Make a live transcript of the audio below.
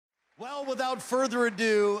Well, without further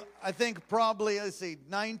ado, I think probably, I want to say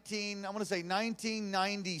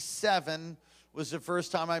 1997 was the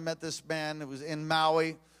first time I met this man. It was in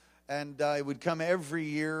Maui, and he would come every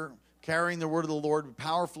year carrying the word of the Lord,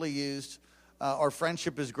 powerfully used. Our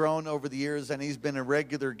friendship has grown over the years, and he's been a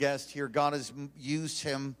regular guest here. God has used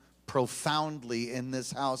him profoundly in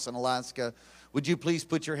this house in Alaska. Would you please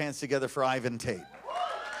put your hands together for Ivan Tate?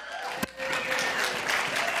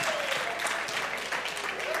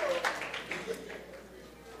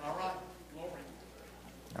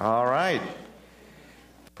 All right.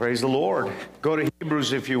 Praise the Lord. Go to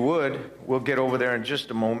Hebrews if you would. We'll get over there in just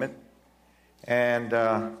a moment. And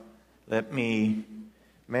let me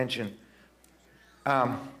mention,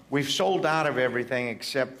 we've sold out of everything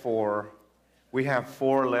except for, we have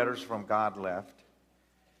 4 letters from God left.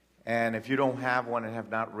 And if you don't have one and have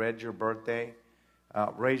not read your birthday,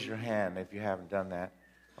 raise your hand if you haven't done that.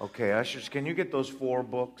 Okay, ushers, can you get those 4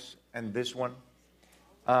 books and this one?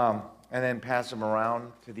 And then pass them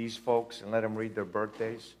around to these folks and let them read their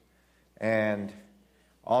birthdays. And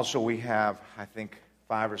also we have, I think,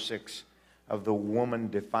 5 or 6 of the Woman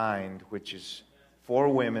Defined, which is for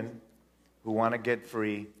women who want to get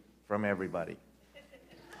free from everybody.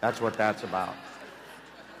 That's what that's about.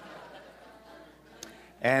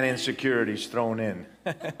 And insecurities thrown in.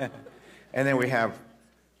 And then we have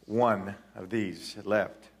 1 of these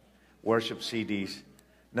left. Worship CDs.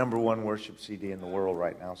 #1 worship CD in the world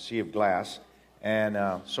right now, Sea of Glass. And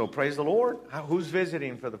so praise the Lord. Who's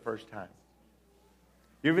visiting for the first time?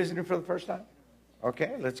 You're visiting for the first time?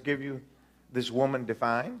 Okay, let's give you this Woman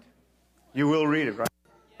Defined. You will read it, right?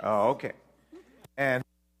 Oh, okay. And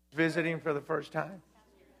visiting for the first time?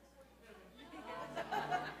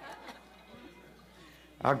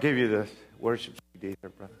 I'll give you the worship CD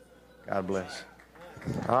there, brother. God bless.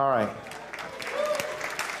 All right.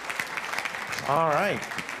 All right.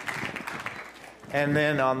 And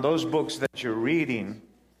then on those books that you're reading,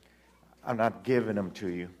 I'm not giving them to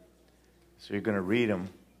you. So you're going to read them.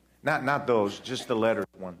 Not those, just the lettered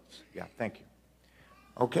ones. Yeah, thank you.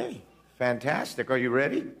 Okay, fantastic. Are you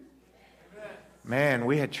ready? Man,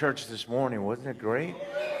 we had church this morning. Wasn't it great?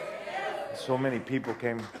 So many people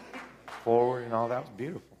came forward and all that. Was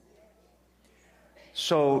beautiful.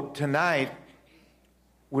 So tonight,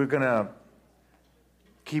 we're going to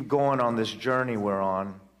keep going on this journey we're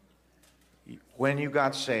on. When you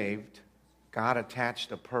got saved, God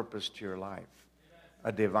attached a purpose to your life,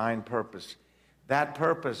 a divine purpose. That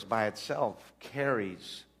purpose by itself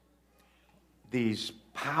carries these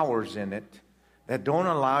powers in it that don't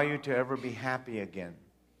allow you to ever be happy again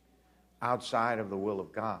outside of the will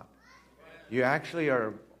of God. You actually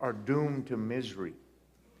are doomed to misery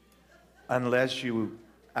unless you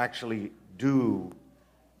actually do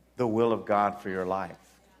the will of God for your life.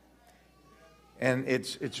 And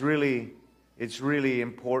it's really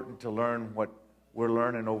important to learn what we're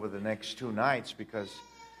learning over the next 2 nights, because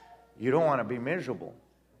you don't want to be miserable.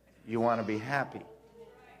 You want to be happy.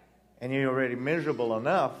 And you're already miserable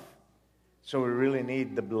enough, so we really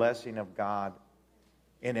need the blessing of God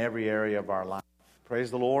in every area of our life. Praise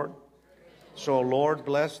the Lord. So, Lord,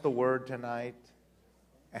 bless the word tonight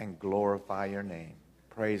and glorify your name.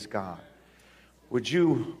 Praise God. Would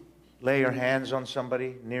you lay your hands on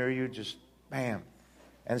somebody near you, just bam,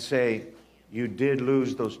 and say, you did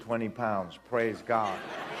lose those 20 pounds. Praise God.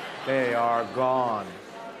 They are gone.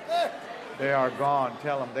 They are gone.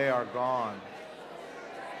 Tell them they are gone.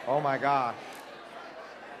 Oh my gosh.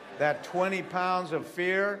 That 20 pounds of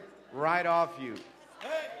fear, right off you.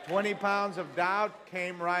 20 pounds of doubt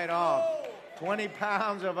came right off. 20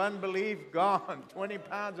 pounds of unbelief, gone. 20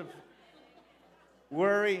 pounds of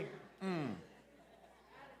worry,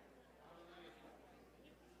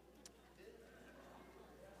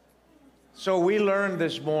 So we learned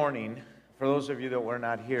this morning, for those of you that were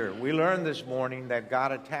not here, we learned this morning that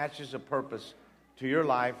God attaches a purpose to your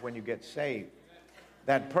life when you get saved.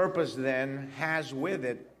 That purpose then has with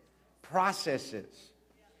it processes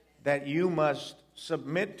that you must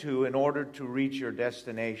submit to in order to reach your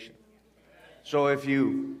destination. So if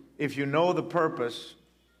you know the purpose,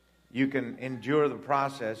 you can endure the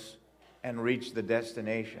process and reach the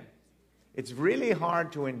destination. It's really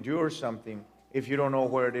hard to endure something if you don't know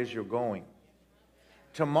where it is you're going.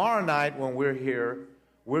 Tomorrow night when we're here,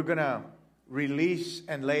 we're going to release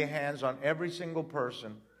and lay hands on every single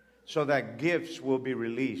person so that gifts will be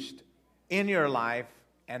released in your life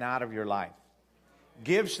and out of your life.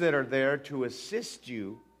 Gifts that are there to assist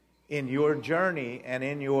you in your journey and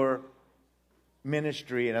in your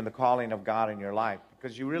ministry and in the calling of God in your life,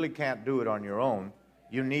 because you really can't do it on your own.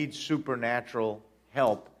 You need supernatural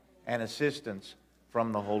help and assistance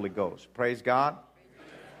from the Holy Ghost. Praise God.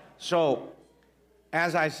 So,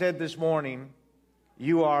 as I said this morning,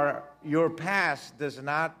 your past does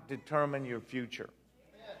not determine your future.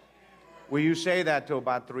 Will you say that to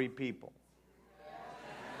about 3 people?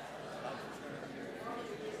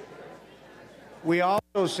 We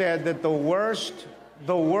also said that the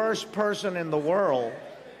worst person in the world,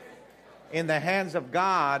 in the hands of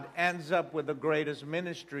God, ends up with the greatest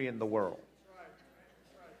ministry in the world.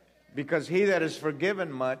 Because he that is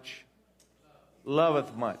forgiven much,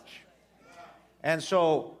 loveth much. And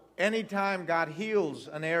so, anytime God heals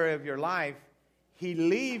an area of your life, he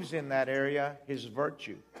leaves in that area his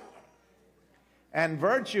virtue. And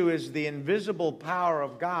virtue is the invisible power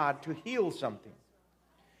of God to heal something.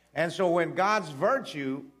 And so when God's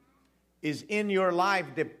virtue is in your life,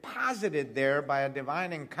 deposited there by a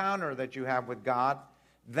divine encounter that you have with God,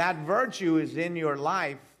 that virtue is in your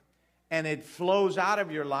life, and it flows out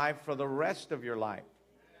of your life for the rest of your life.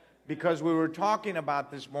 Because we were talking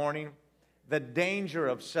about this morning the danger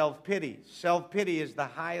of self-pity. Self-pity is the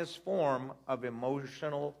highest form of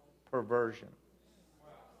emotional perversion.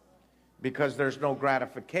 Because there's no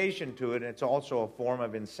gratification to it, it's also a form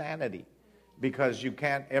of insanity. Because you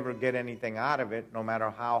can't ever get anything out of it, no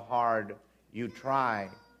matter how hard you try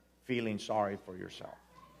feeling sorry for yourself.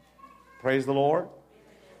 Praise the Lord.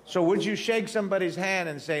 So would you shake somebody's hand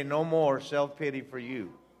and say, no more self-pity for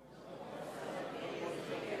you?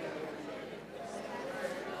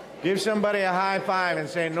 Give somebody a high five and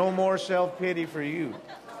say, no more self-pity for you.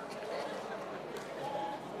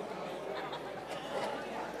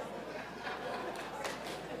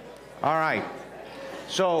 All right.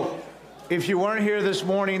 So if you weren't here this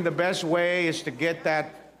morning, the best way is to get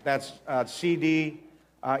that CD,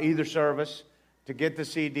 either service, to get the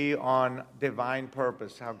CD on divine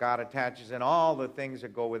purpose, how God attaches and all the things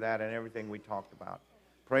that go with that and everything we talked about.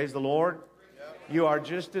 Praise the Lord. You are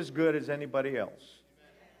just as good as anybody else.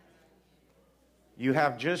 You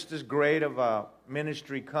have just as great of a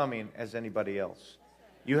ministry coming as anybody else.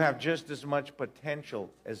 You have just as much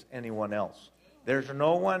potential as anyone else. There's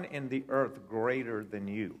no one in the earth greater than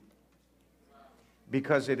you.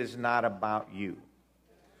 Because it is not about you.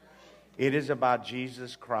 It is about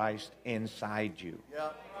Jesus Christ inside you.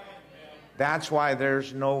 That's why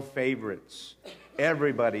there's no favorites.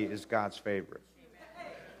 Everybody is God's favorite.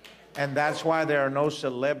 And that's why there are no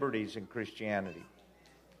celebrities in Christianity.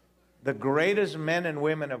 The greatest men and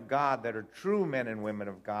women of God that are true men and women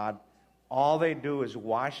of God, all they do is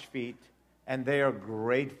wash feet, and they are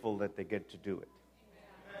grateful that they get to do it.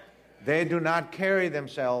 They do not carry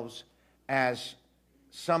themselves as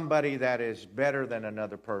somebody that is better than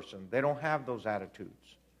another person. They don't have those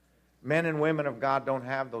attitudes. Men and women of God don't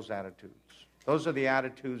have those attitudes. Those are the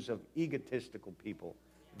attitudes of egotistical people,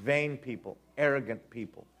 vain people, arrogant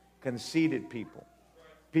people, conceited people,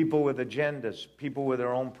 people with agendas, people with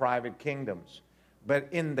their own private kingdoms. But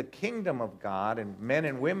in the kingdom of God, and men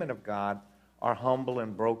and women of God are humble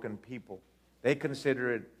and broken people. They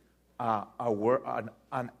consider it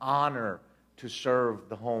an honor to serve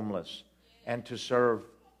the homeless and to serve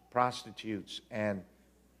prostitutes and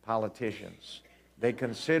politicians. They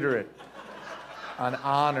consider it an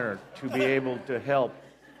honor to be able to help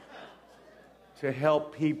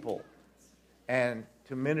people and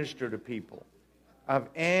to minister to people of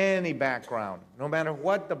any background, no matter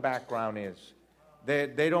what the background is.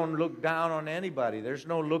 They don't look down on anybody. There's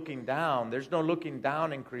no looking down. There's no looking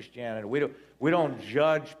down in Christianity. We don't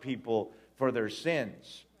judge people for their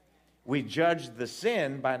sins. We judge the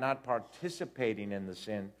sin by not participating in the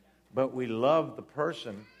sin, but we love the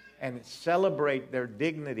person and celebrate their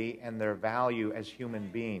dignity and their value as human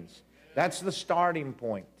beings. That's the starting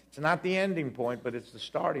point. It's not the ending point, but it's the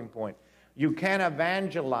starting point. You can't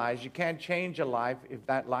evangelize, you can't change a life if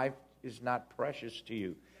that life is not precious to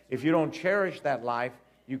you. If you don't cherish that life,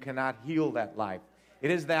 you cannot heal that life. It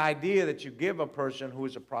is the idea that you give a person who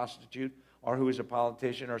is a prostitute or who is a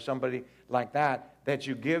politician or somebody like that, that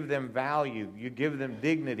you give them value, you give them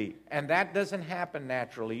dignity. And that doesn't happen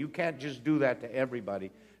naturally. You can't just do that to everybody,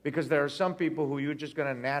 because there are some people who you're just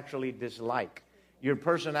going to naturally dislike. Your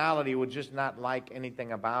personality will just not like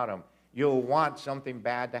anything about them. You'll want something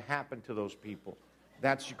bad to happen to those people.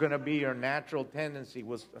 That's going to be your natural tendency.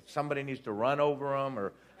 Somebody needs to run over them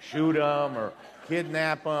or shoot them or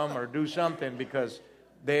kidnap them or do something because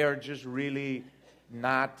they are just really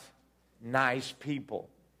not nice people.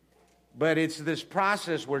 But it's this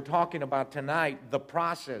process we're talking about tonight, the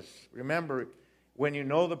process. Remember, when you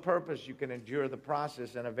know the purpose, you can endure the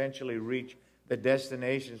process and eventually reach the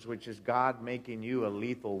destinations, which is God making you a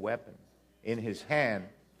lethal weapon in His hand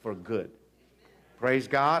for good. Praise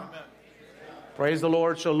God. Amen. Praise the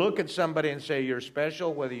Lord. So look at somebody and say, you're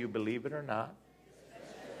special whether you believe it or not.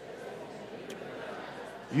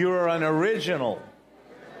 You're an original.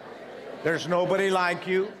 There's nobody like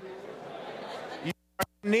you. You are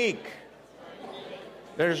unique.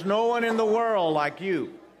 There's no one in the world like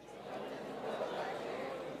you.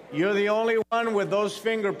 You're the only one with those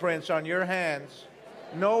fingerprints on your hands.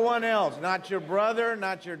 No one else. Not your brother,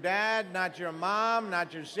 not your dad, not your mom,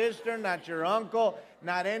 not your sister, not your uncle,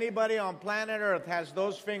 not anybody on planet Earth has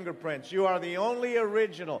those fingerprints. You are the only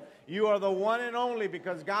original. You are the one and only,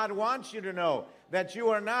 because God wants you to know that you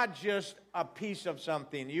are not just a piece of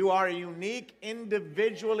something. You are unique,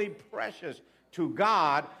 individually precious to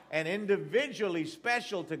God, and individually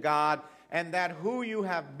special to God, and that who you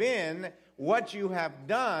have been, what you have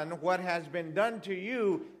done, what has been done to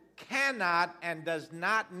you, cannot and does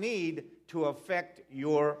not need to affect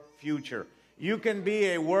your future. You can be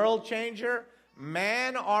a world changer,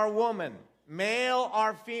 man or woman, male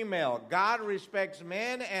or female. God respects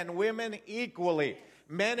men and women equally.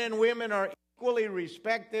 Men and women are equally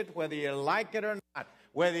respected, whether you like it or not.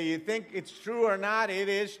 Whether you think it's true or not, it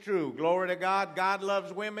is true. Glory to God. God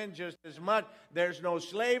loves women just as much. There's no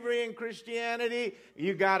slavery in Christianity.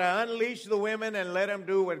 You got to unleash the women and let them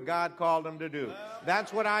do what God called them to do.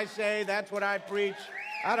 That's what I say. That's what I preach.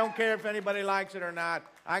 I don't care if anybody likes it or not.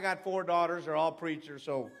 I got 4 daughters. They're all preachers,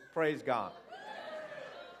 so praise God.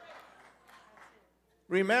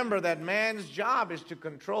 Remember that man's job is to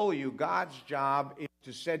control you. God's job is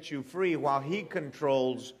to set you free while he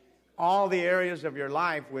controls all the areas of your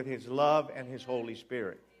life with his love and his Holy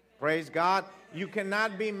Spirit. Praise God. You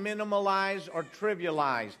cannot be minimalized or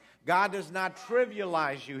trivialized. God does not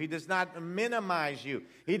trivialize you. He does not minimize you.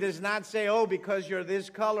 He does not say, oh, because you're this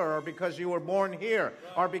color, or because you were born here,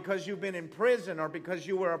 or because you've been in prison, or because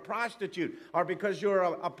you were a prostitute, or because you're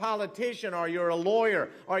a politician, or you're a lawyer,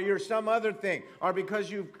 or you're some other thing, or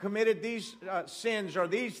because you've committed these sins or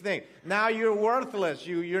these things. Now you're worthless.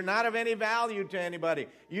 You're not of any value to anybody.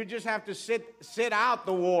 You just have to sit out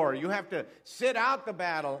the war. You have to sit out the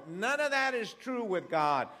battle. None of that is true with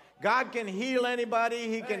God. God can heal anybody.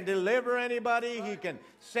 He can deliver anybody. He can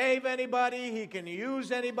save anybody. He can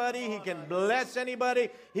use anybody. He can bless anybody.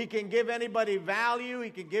 He can give anybody value.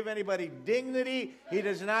 He can give anybody dignity. He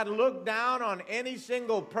does not look down on any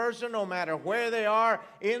single person, no matter where they are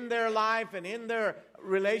in their life and in their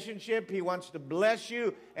relationship. He wants to bless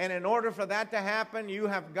you. And in order for that to happen, you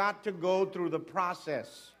have got to go through the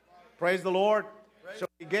process. Praise the Lord. So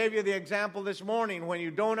he gave you the example this morning. When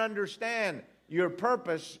you don't understand your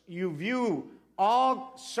purpose, you view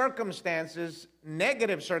all circumstances,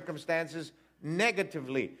 negative circumstances,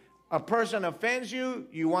 negatively. A person offends you,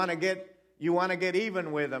 you want to get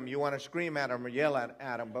even with them. You want to scream at them or yell at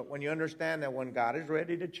them. But when you understand that when God is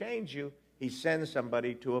ready to change you, he sends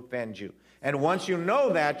somebody to offend you. And once you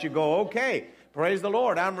know that, you go, okay, praise the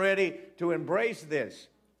Lord, I'm ready to embrace this.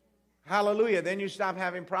 Hallelujah. Then you stop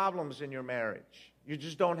having problems in your marriage. You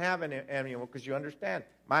just don't have any anymore, because you understand,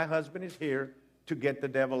 my husband is here to get the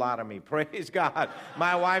devil out of me. Praise God.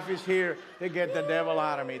 My wife is here to get the devil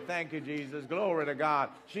out of me. Thank you, Jesus. Glory to God.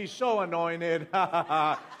 She's so anointed.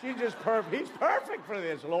 She's just perfect. He's perfect for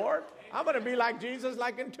this, Lord. I'm going to be like Jesus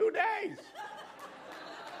like in 2 days.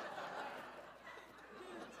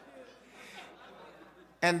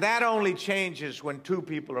 And that only changes when 2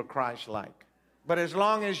 people are Christ-like. But as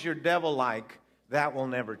long as you're devil-like, that will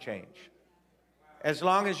never change. As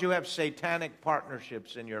long as you have satanic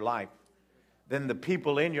partnerships in your life, then the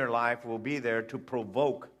people in your life will be there to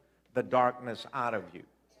provoke the darkness out of you.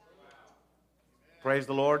 Praise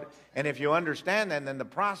the Lord. And if you understand that, then the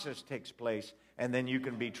process takes place, and then you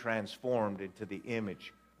can be transformed into the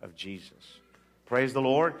image of Jesus. Praise the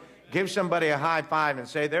Lord. Give somebody a high five and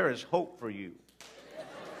say, there is hope for you.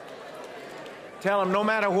 Tell them, no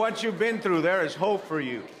matter what you've been through, there is hope for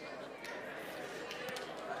you.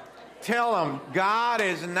 Tell them, God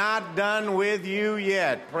is not done with you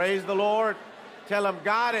yet. Praise the Lord. Tell them,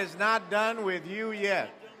 God is not done with you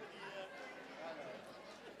yet.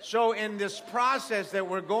 So in this process that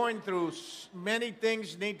we're going through, many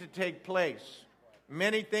things need to take place.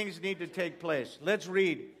 Many things need to take place. Let's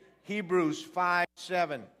read Hebrews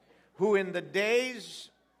 5:7. Who in the days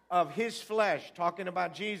of his flesh, talking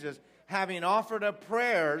about Jesus, having offered up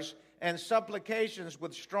prayers and supplications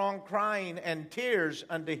with strong crying and tears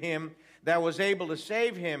unto him that was able to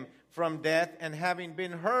save him from death, and having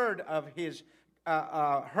been heard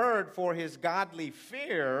for his godly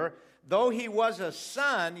fear, though he was a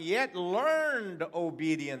son, yet learned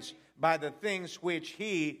obedience by the things which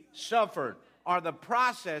he suffered, are the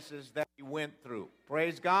processes that he went through.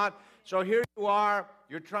 Praise God. So here you are,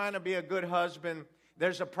 you're trying to be a good husband.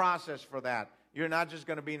 There's a process for that. You're not just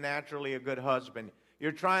going to be naturally a good husband.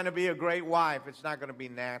 You're trying to be a great wife. It's not going to be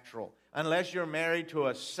natural unless you're married to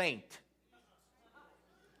a saint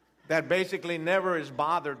that basically never is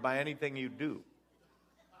bothered by anything you do.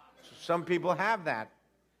 So some people have that.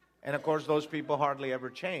 And of course, those people hardly ever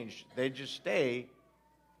change. They just stay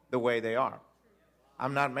the way they are.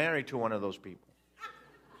 I'm not married to one of those people.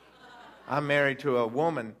 I'm married to a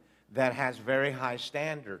woman that has very high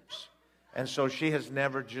standards. And so she has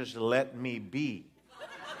never just let me be.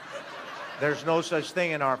 There's no such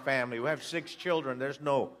thing in our family. We have 6 children. There's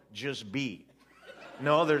no just be.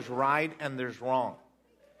 No, there's right and there's wrong.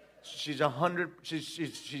 She's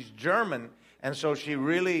German, and so she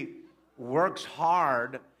really works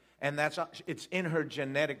hard, and it's in her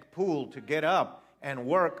genetic pool to get up and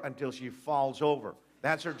work until she falls over.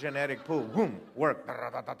 That's her genetic pool. Boom, work.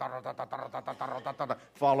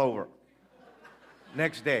 Fall over.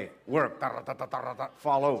 Next day, work.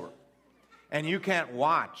 Fall over. And you can't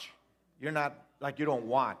watch. You're not, like you don't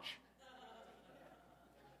watch.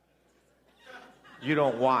 You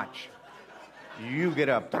don't watch. You get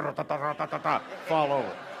up, fall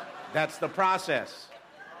over. That's the process.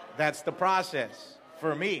 That's the process.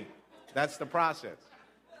 For me, that's the process.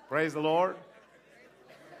 Praise the Lord.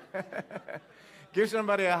 Give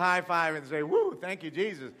somebody a high five and say, woo, thank you,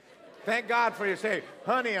 Jesus. Thank God for you. Say,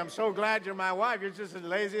 honey, I'm so glad you're my wife. You're just as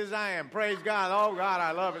lazy as I am. Praise God. Oh, God,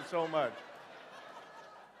 I love it so much.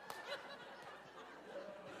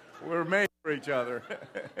 We're made for each other.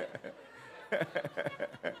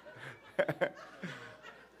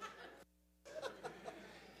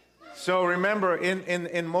 So remember,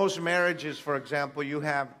 in most marriages, for example, you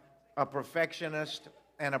have a perfectionist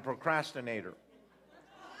and a procrastinator.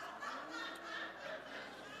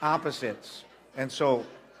 Opposites. And so,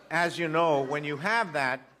 as you know, when you have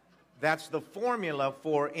that, that's the formula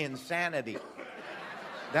for insanity.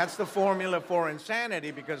 That's the formula for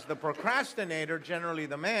insanity, because the procrastinator, generally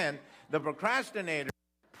the man, the procrastinator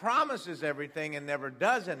promises everything and never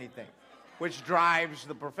does anything, which drives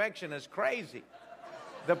the perfectionist crazy.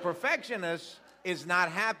 The perfectionist is not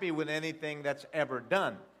happy with anything that's ever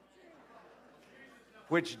done,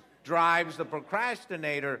 which drives the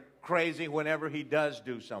procrastinator crazy whenever he does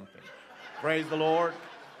do something. Praise the Lord.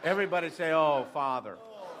 Everybody say, oh, Father.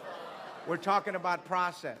 We're talking about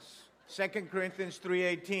process. 2 Corinthians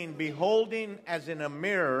 3:18, beholding as in a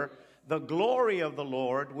mirror the glory of the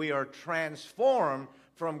Lord, we are transformed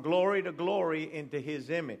from glory to glory into His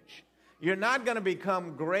image. You're not going to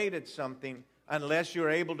become great at something unless you're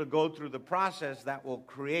able to go through the process that will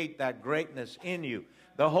create that greatness in you.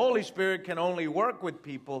 The Holy Spirit can only work with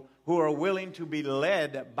people who are willing to be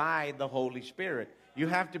led by the Holy Spirit. You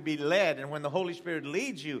have to be led, and when the Holy Spirit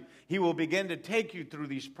leads you, He will begin to take you through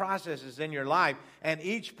these processes in your life, and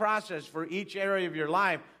each process for each area of your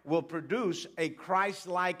life will produce a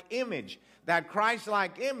Christ-like image. That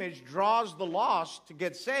Christ-like image draws the lost to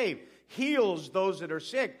get saved, heals those that are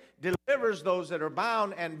sick, delivers those that are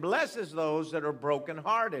bound, and blesses those that are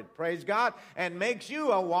brokenhearted. Praise God. And makes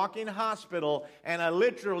you a walking hospital and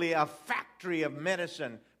literally a factory of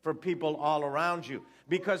medicine for people all around you.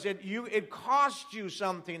 Because it costs you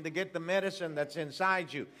something to get the medicine that's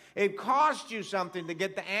inside you. It costs you something to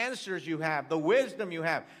get the answers you have, the wisdom you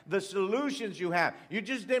have, the solutions you have. You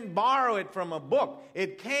just didn't borrow it from a book.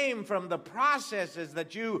 It came from the processes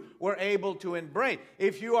that you were able to embrace.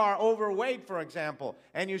 If you are overweight, for example,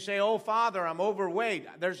 and you say, oh, Father, I'm overweight,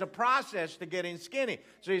 there's a process to getting skinny.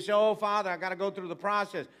 So you say, oh, Father, I got to go through the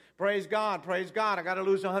process. Praise God, I got to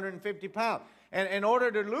lose 150 pounds. And in order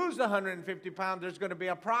to lose the 150 pounds, there's going to be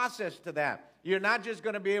a process to that. You're not just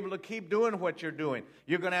going to be able to keep doing what you're doing.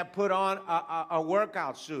 You're going to have to put on a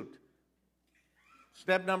workout suit.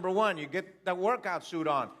 Step number 1, you get the workout suit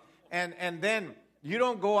on. And then you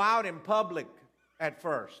don't go out in public at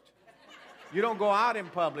first. You don't go out in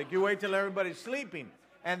public. You wait till everybody's sleeping.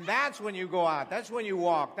 And that's when you go out. That's when you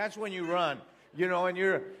walk. That's when you run. You know, and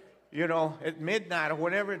you're, you know, at midnight or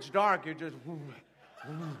whenever it's dark, you're just...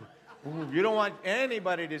 You don't want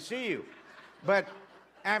anybody to see you. But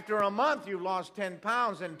after a month, you've lost 10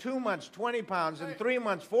 pounds, and 2 months, 20 pounds, and 3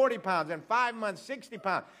 months, 40 pounds, and 5 months, 60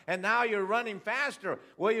 pounds. And now you're running faster.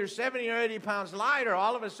 Well, you're 70 or 80 pounds lighter.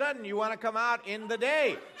 All of a sudden, you want to come out in the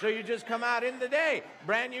day. So you just come out in the day.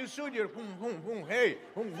 Brand new suit. You're, hey.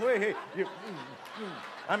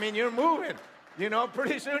 I mean, you're moving. You know,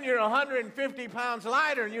 pretty soon you're 150 pounds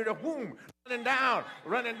lighter, and you're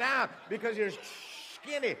running down, because you're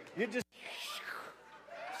skinny. You just...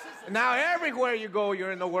 Now everywhere you go,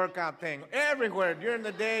 you're in the workout thing. Everywhere. During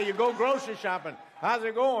the day, you go grocery shopping. How's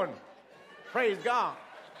it going? Praise God.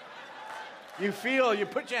 You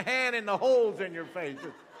put your hand in the holes in your face.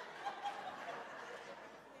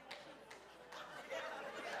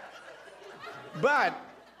 But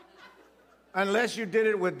unless you did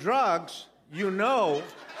it with drugs, you know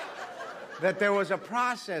that there was a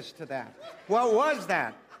process to that. What was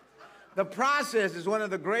that? The process is one of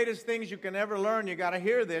the greatest things you can ever learn. You got to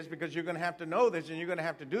hear this because you're going to have to know this and you're going to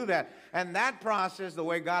have to do that. And that process, the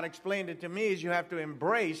way God explained it to me, is you have to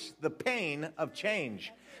embrace the pain of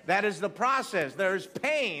change. That is the process. There's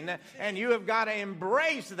pain, and you have got to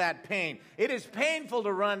embrace that pain. It is painful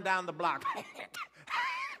to run down the block.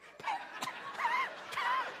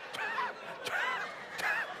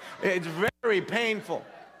 It's very painful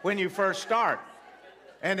when you first start.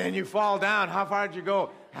 And then you fall down. How far did you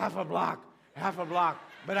go? Half a block.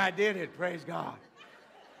 But I did it, praise God.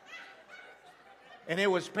 And it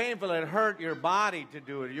was painful. It hurt your body to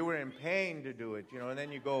do it. You were in pain to do it, and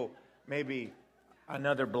then you go maybe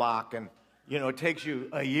another block. And, it takes you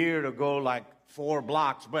a year to go like 4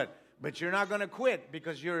 blocks. But you're not going to quit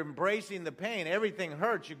because you're embracing the pain. Everything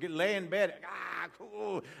hurts. You lay in bed,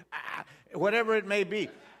 whatever it may be.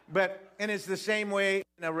 And it's the same way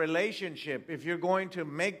in a relationship. If you're going to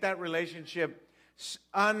make that relationship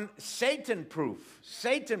Satan-proof,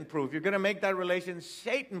 you're going to make that relation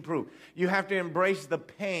Satan-proof, you have to embrace the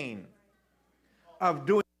pain of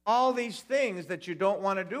doing all these things that you don't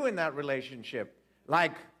want to do in that relationship,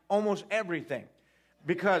 like almost everything,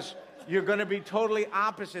 because you're going to be totally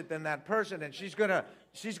opposite than that person, and she's going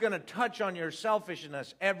to touch on your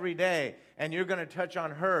selfishness every day, and you're going to touch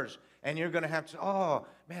on hers. And you're going to have to, oh,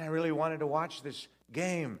 man, I really wanted to watch this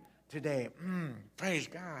game today. Praise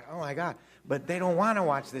God. Oh, my God. But they don't want to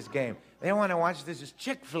watch this game. They want to watch this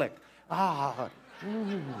chick flick. And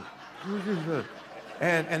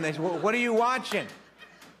they say, well, what are you watching?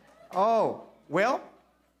 Oh, well,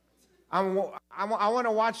 I want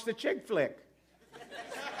to watch the chick flick.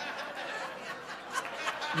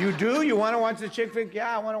 You do? You want to watch the chick flick?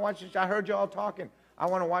 Yeah, I want to watch it. I heard you all talking. I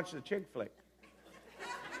want to watch the chick flick.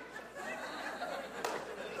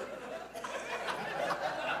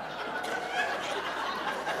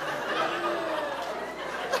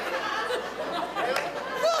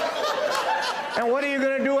 And what are you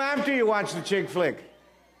going to do after you watch the chick flick?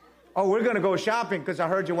 Oh, we're going to go shopping because I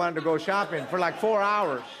heard you wanted to go shopping for like 4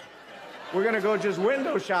 hours. We're going to go just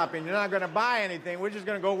window shopping. You're not going to buy anything. We're just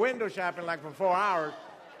going to go window shopping like for 4 hours.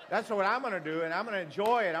 That's what I'm going to do, and I'm going to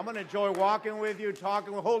enjoy it. I'm going to enjoy walking with you,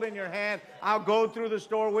 talking, holding your hand. I'll go through the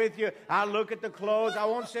store with you. I'll look at the clothes. I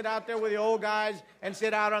won't sit out there with the old guys and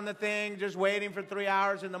sit out on the thing just waiting for 3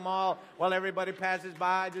 hours in the mall while everybody passes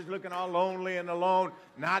by, just looking all lonely and alone.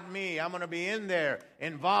 Not me. I'm going to be in there,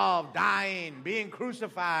 involved, dying, being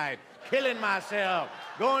crucified, killing myself,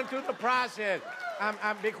 going through the process.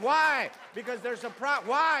 Why? Because there's a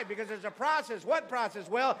why? Because there's a process. What process?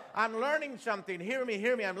 Well, I'm learning something. Hear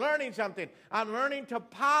me. I'm learning something. I'm learning to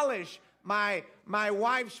polish my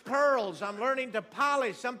wife's pearls. I'm learning to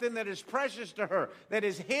polish something that is precious to her, that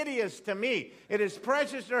is hideous to me. It is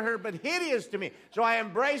precious to her, but hideous to me. So I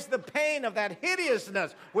embrace the pain of that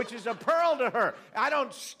hideousness, which is a pearl to her. I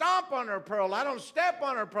don't stomp on her pearl. I don't step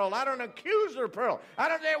on her pearl. I don't accuse her pearl. I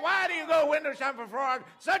don't say, why do you go window shopping for 4 hours?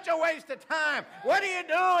 Such a waste of time. What are you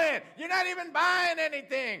doing? You're not even buying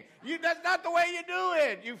anything. That's not the way you do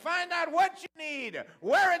it. You find out what you need,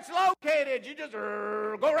 where it's located. You just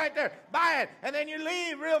go right there, buy it, and then you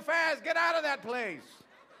leave real fast. Get out of that place.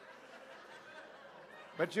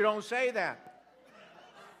 But you don't say that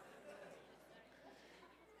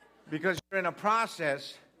because you're in a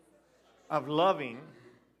process of loving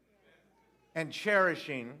and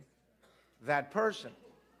cherishing that person,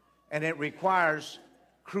 and it requires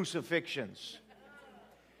crucifixions.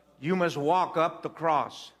 You must walk up the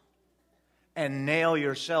cross and nail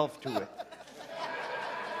yourself to it.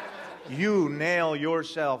 You nail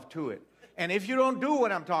yourself to it. And if you don't do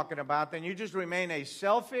what I'm talking about, then you just remain a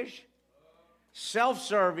selfish,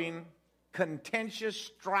 self-serving,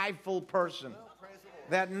 contentious, strifeful person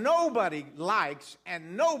that nobody likes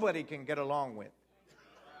and nobody can get along with.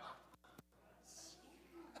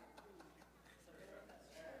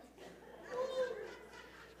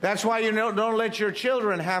 That's why you don't let your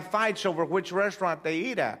children have fights over which restaurant they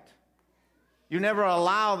eat at. You never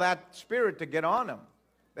allow that spirit to get on them,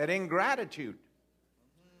 that ingratitude.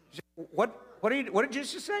 What did you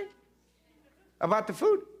just say about the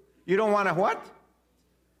food? You don't want to what?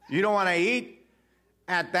 You don't want to eat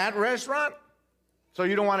at that restaurant, so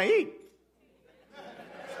you don't want to eat.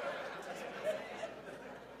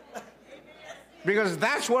 Because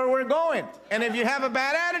that's where we're going. And if you have a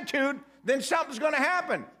bad attitude, then something's going to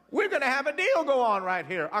happen. We're going to have a deal go on right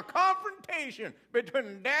here. A confrontation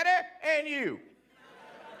between Daddy and you.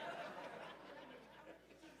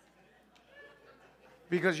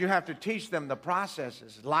 Because you have to teach them the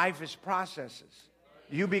processes. Life is processes.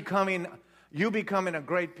 You becoming a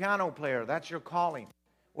great piano player, that's your calling.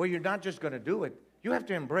 Well, you're not just going to do it. You have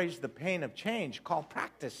to embrace the pain of change called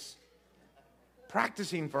practice.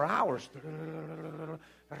 Practicing for hours.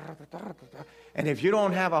 And if you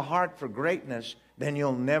don't have a heart for greatness, then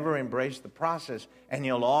you'll never embrace the process, and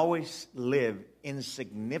you'll always live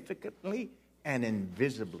insignificantly and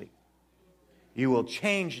invisibly. You will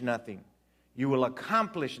change nothing. You will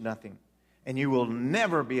accomplish nothing. And you will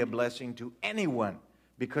never be a blessing to anyone,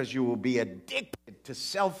 because you will be addicted to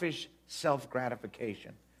selfish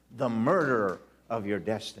self-gratification, the murderer of your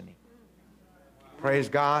destiny. Praise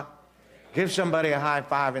God. Give somebody a high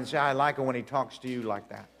five and say, I like it when he talks to you like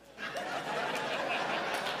that.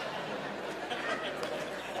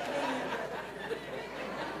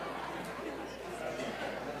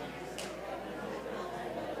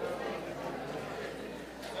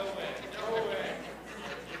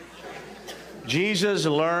 Jesus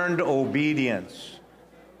learned obedience.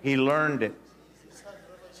 He learned it.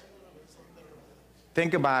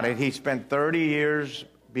 Think about it. He spent 30 years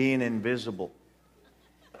being invisible.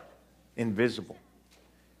 Invisible.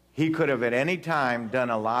 He could have at any time done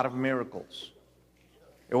a lot of miracles.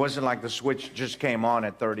 It wasn't like the switch just came on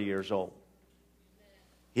at 30 years old.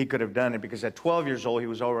 He could have done it because at 12 years old, he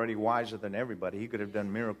was already wiser than everybody. He could have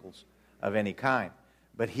done miracles of any kind.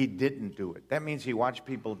 But he didn't do it. That means he watched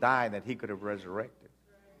people die that he could have resurrected.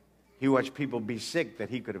 He watched people be sick that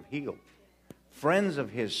he could have healed. Friends of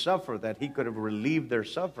his suffer that he could have relieved their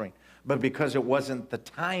suffering. But because it wasn't the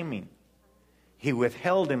timing, he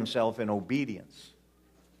withheld himself in obedience.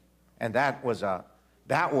 And that was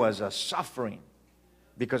a suffering.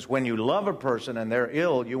 Because when you love a person and they're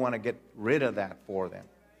ill, you want to get rid of that for them.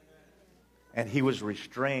 And he was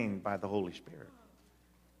restrained by the Holy Spirit.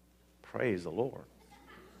 Praise the Lord.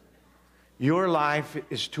 Your life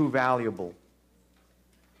is too valuable.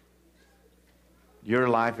 Your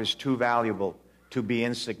life is too valuable to be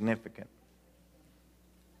insignificant.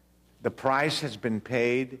 The price has been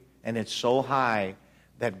paid, and it's so high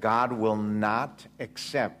that God will not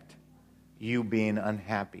accept you being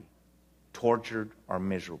unhappy, tortured, or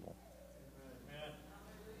miserable. Amen.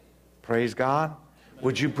 Praise God.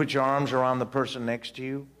 Would you put your arms around the person next to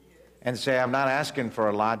you and say, I'm not asking for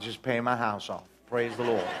a lot, just pay my house off. Praise the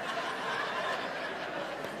Lord.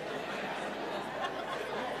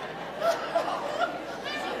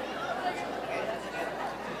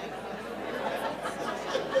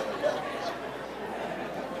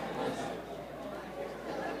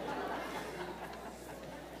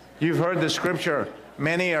 You've heard the scripture,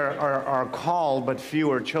 many are called, but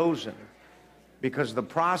few are chosen, because the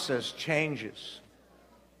process changes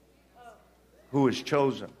who is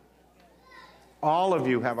chosen. All of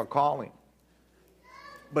you have a calling,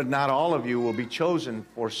 but not all of you will be chosen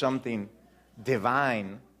for something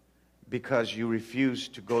divine because you refuse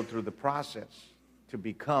to go through the process to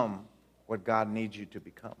become what God needs you to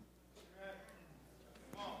become.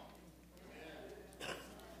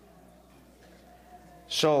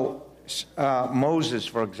 So, Moses,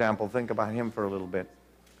 for example, think about him for a little bit.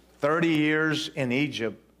 30 years in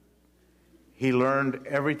Egypt, he learned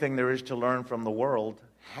everything there is to learn from the world,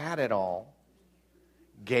 had it all,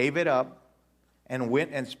 gave it up, and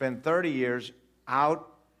went and spent 30 years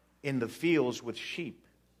out in the fields with sheep,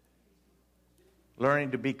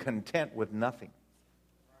 learning to be content with nothing.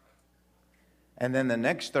 And then the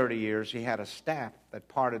next 30 years, he had a staff that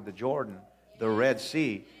parted the Jordan, the Red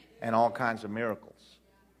Sea, and all kinds of miracles.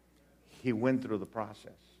 He went through the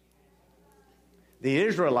process. The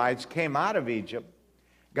Israelites came out of Egypt.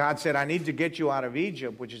 God said, I need to get you out of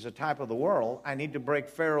Egypt, which is a type of the world. I need to break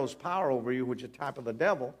Pharaoh's power over you, which is a type of the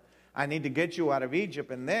devil. I need to get you out of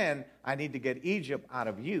Egypt, and then I need to get Egypt out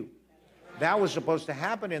of you. That was supposed to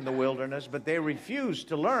happen in the wilderness, but they refused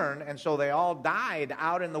to learn, and so they all died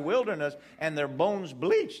out in the wilderness, and their bones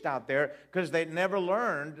bleached out there because they never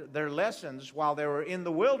learned their lessons while they were in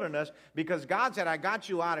the wilderness, because God said, I got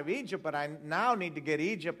you out of Egypt, but I now need to get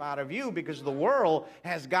Egypt out of you because the world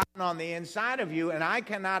has gotten on the inside of you, and I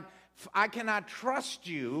cannot trust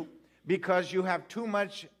you because you have too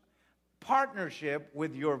much partnership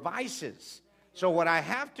with your vices. So what I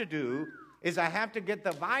have to do is I have to get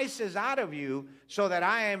the vices out of you so that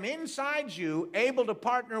I am inside you able to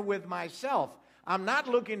partner with myself. I'm not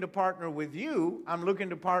looking to partner with you. I'm looking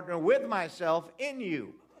to partner with myself in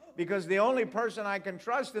you, because the only person I can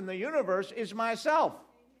trust in the universe is myself.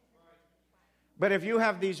 But if you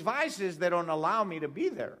have these vices, they don't allow me to be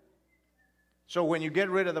there. So when you get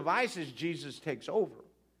rid of the vices, Jesus takes over.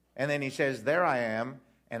 And then he says, there I am,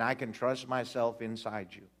 and I can trust myself inside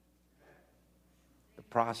you. The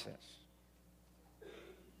process.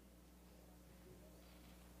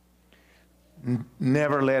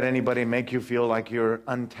 Never let anybody make you feel like you're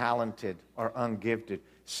untalented or ungifted.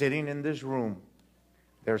 Sitting in this room,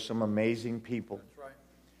 there's some amazing people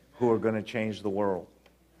who are going to change the world.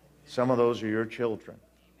 Some of those are your children.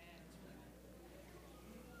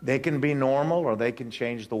 They can be normal or they can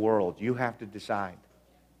change the world. You have to decide.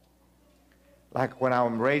 Like when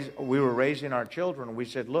we were raising our children, we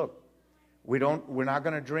said, look, we're not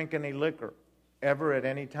going to drink any liquor ever at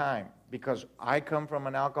any time, because I come from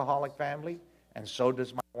an alcoholic family and so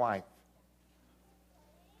does my wife.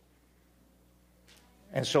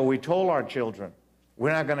 And so we told our children,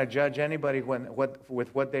 we're not going to judge anybody with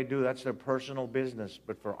what they do. That's their personal business.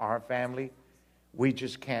 But for our family, we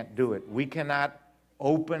just can't do it. We cannot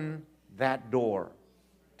open that door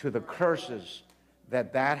to the curses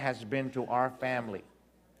that has been to our family.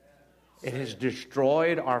 It has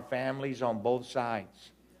destroyed our families on both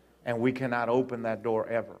sides, and we cannot open that door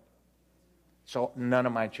ever. So none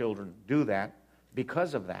of my children do that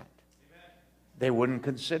because of that. They wouldn't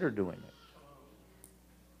consider doing it.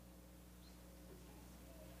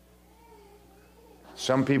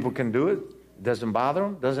 Some people can do it. Doesn't bother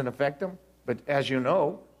them, doesn't affect them. But as you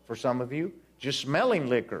know, for some of you, just smelling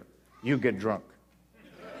liquor, you get drunk.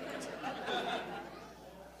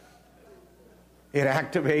 It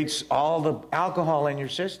activates all the alcohol in your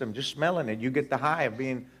system, just smelling it. You get the high of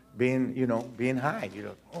being high. You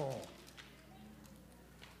know, oh.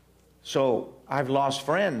 So I've lost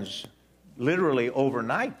friends literally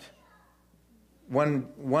overnight.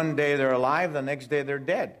 One day they're alive, the next day they're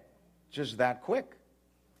dead. Just that quick.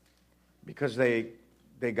 Because they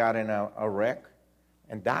got in a wreck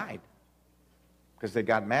and died. Because they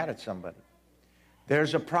got mad at somebody.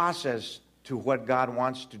 There's a process to what God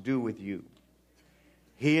wants to do with you.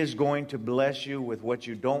 He is going to bless you with what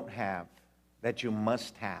you don't have, that you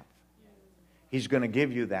must have. He's going to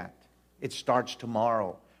give you that. It starts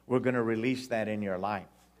tomorrow. We're going to release that in your life.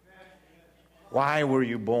 Why were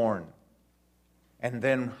you born? And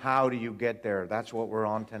then how do you get there? That's what we're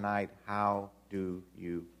on tonight. How do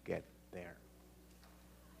you get there?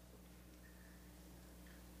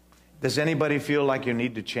 Does anybody feel like you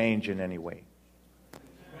need to change in any way?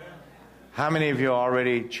 How many of you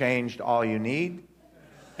already changed all you need?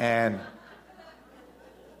 And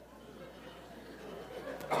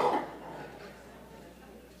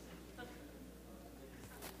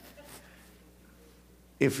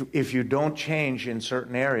if you don't change in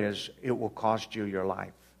certain areas, it will cost you your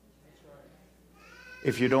life.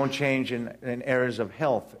 If you don't change in areas of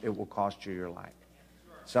health, it will cost you your life.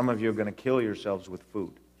 Some of you are going to kill yourselves with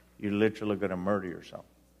food. You're literally going to murder yourself.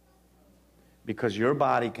 Because your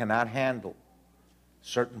body cannot handle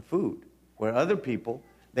certain food. Where other people,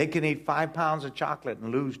 they can eat 5 pounds of chocolate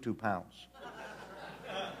and lose 2 pounds.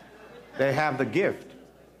 They have the gift.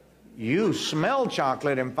 You smell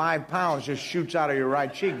chocolate and 5 pounds just shoots out of your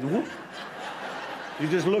right cheek. Whoop. You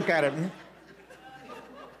just look at it.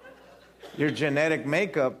 Your genetic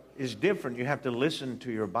makeup is different. You have to listen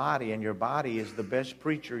to your body, and your body is the best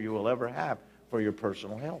preacher you will ever have for your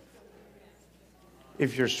personal health.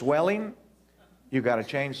 If you're swelling, you've got to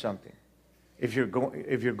change something. If you're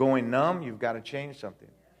going numb, you've got to change something.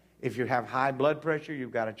 If you have high blood pressure,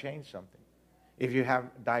 you've got to change something. If you have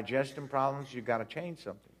digestion problems, you've got to change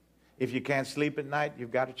something. If you can't sleep at night,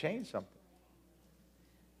 you've got to change something.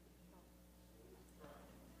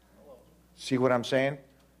 See what I'm saying?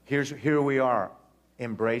 Here we are,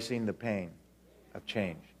 embracing the pain of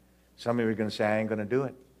change. Some of you are going to say, I ain't going to do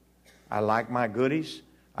it. I like my goodies.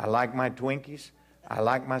 I like my Twinkies. I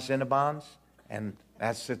like my Cinnabons. And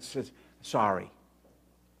that's it. Sorry.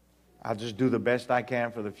 I'll just do the best I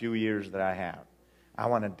can for the few years that I have. I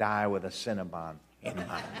want to die with a Cinnabon in my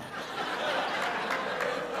mouth.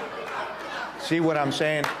 See what I'm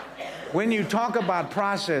saying? When you talk about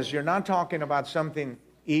process, you're not talking about something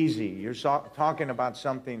easy. You're talking about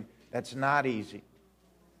something that's not easy,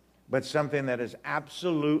 but something that is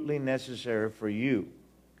absolutely necessary for you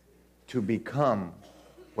to become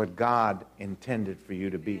what God intended for you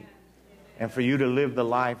to be, and for you to live the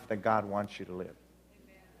life that God wants you to live.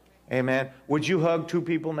 Amen. Would you hug 2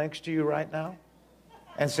 people next to you right now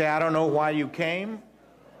and say, I don't know why you came,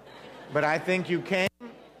 but I think you came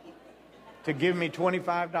to give me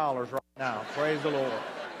 $25 right now. Praise the Lord.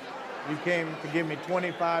 You came to give me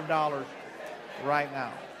 $25 right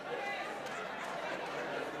now.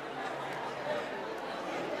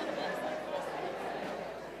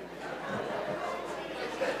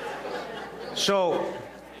 So,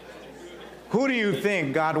 who do you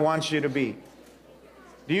think God wants you to be?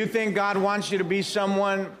 Do you think God wants you to be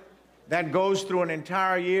someone that goes through an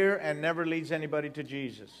entire year and never leads anybody to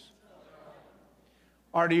Jesus?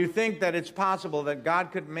 Or do you think that it's possible that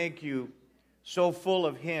God could make you so full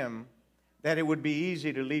of Him that it would be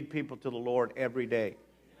easy to lead people to the Lord every day.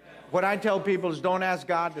 What I tell people is don't ask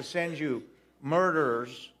God to send you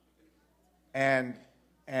murderers and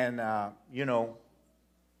you know,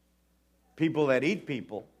 people that eat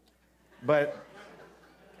people, but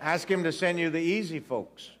ask Him to send you the easy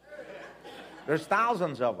folks. There's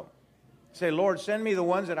thousands of them. Say, Lord, send me the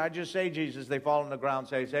ones that I just say, Jesus, they fall on the ground,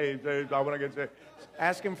 say, I want to get saved.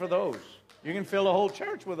 Ask Him for those. You can fill a whole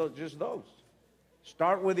church with those, just those.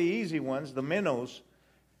 Start with the easy ones, the minnows.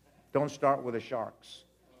 Don't start with the sharks.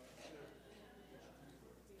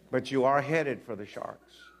 But you are headed for the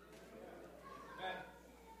sharks.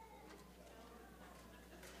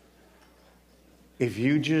 If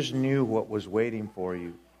you just knew what was waiting for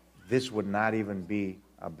you, this would not even be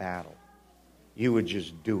a battle. You would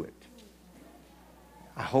just do it.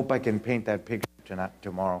 I hope I can paint that picture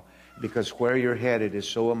tomorrow, because where you're headed is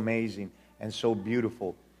so amazing and so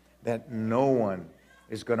beautiful that no one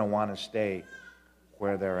is going to want to stay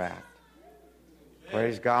where they're at.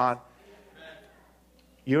 Praise God.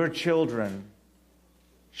 Your children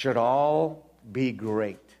should all be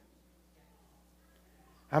great.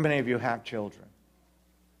 How many of you have children?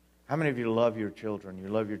 How many of you love your children? You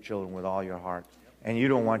love your children with all your heart. And you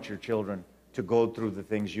don't want your children to go through the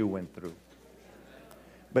things you went through.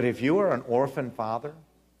 But if you are an orphan father,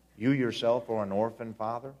 you yourself are an orphan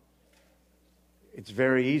father, it's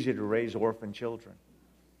very easy to raise orphan children.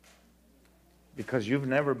 Because you've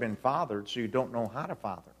never been fathered, so you don't know how to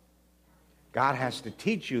father. God has to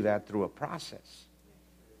teach you that through a process.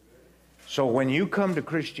 So when you come to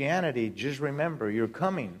Christianity, just remember, you're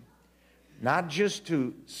coming not just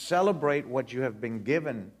to celebrate what you have been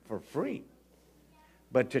given for free,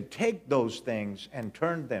 but to take those things and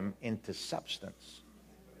turn them into substance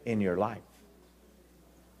in your life.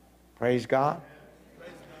 Praise God.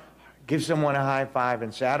 Give someone a high five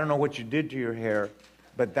and say, I don't know what you did to your hair,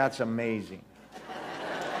 but that's amazing.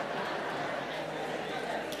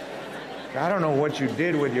 I don't know what you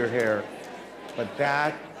did with your hair, but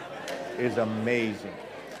that is amazing.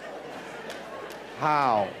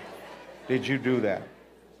 How did you do that?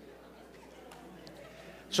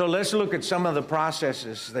 So let's look at some of the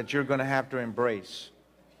processes that you're going to have to embrace.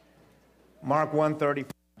 Mark 1:35,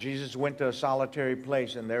 Jesus went to a solitary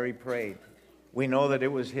place and there He prayed. We know that it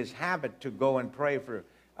was His habit to go and pray for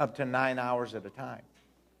up to 9 hours at a time.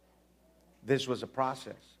 This was a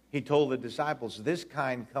process. He told the disciples, this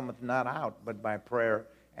kind cometh not out but by prayer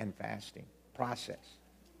and fasting. Process.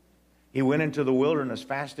 He went into the wilderness,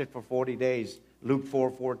 fasted for 40 days, Luke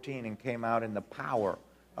 4:14, and came out in the power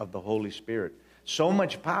of the Holy Spirit. So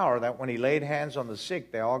much power that when He laid hands on the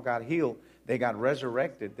sick, they all got healed, they got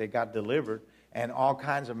resurrected, they got delivered, and all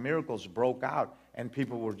kinds of miracles broke out, and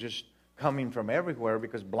people were just coming from everywhere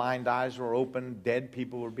because blind eyes were opened, dead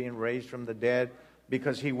people were being raised from the dead,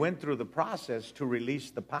 because He went through the process to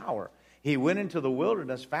release the power. He went into the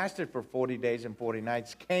wilderness, fasted for 40 days and 40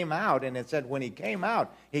 nights, came out, and it said when He came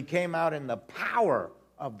out in the power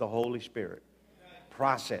of the Holy Spirit.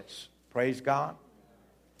 Process. Praise God.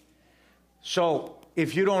 So,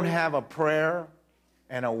 if you don't have a prayer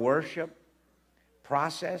and a worship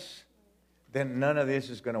process, then none of this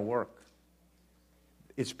is going to work.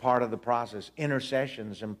 It's part of the process.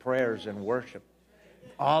 Intercessions and prayers and worship.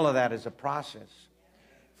 All of that is a process.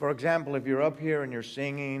 For example, if you're up here and you're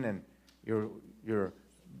singing and you're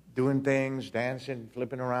doing things, dancing,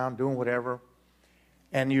 flipping around, doing whatever,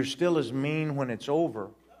 and you're still as mean when it's over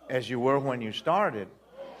as you were when you started,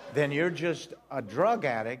 then you're just a drug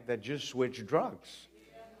addict that just switched drugs.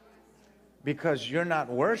 Because you're not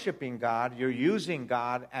worshiping God, you're using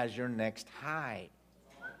God as your next high.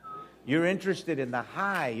 You're interested in the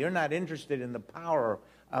high. You're not interested in the power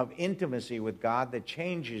of intimacy with God that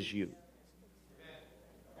changes you.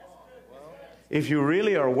 If you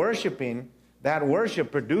really are worshiping, that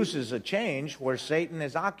worship produces a change where Satan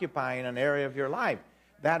is occupying an area of your life.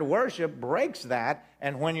 That worship breaks that,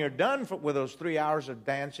 and when you're done with those 3 hours of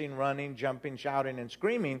dancing, running, jumping, shouting, and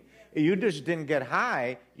screaming, you just didn't get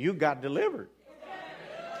high, you got delivered.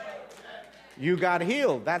 You got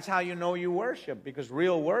healed. That's how you know you worship, because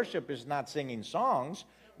real worship is not singing songs.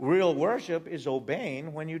 Real worship is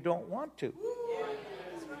obeying when you don't want to.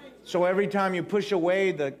 So every time you push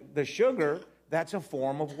away the sugar, that's a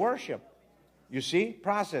form of worship. You see?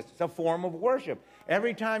 Process. It's a form of worship.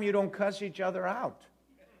 Every time you don't cuss each other out.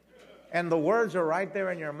 And the words are right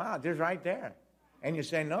there in your mouth. They're right there. And you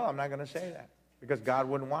say, no, I'm not going to say that. Because God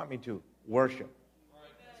wouldn't want me to. Worship.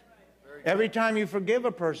 Every time you forgive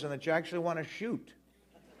a person that you actually want to shoot.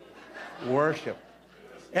 Worship.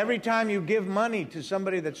 Every time you give money to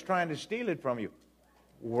somebody that's trying to steal it from you.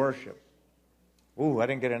 Worship. Ooh, I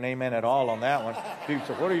didn't get an amen at all on that one. People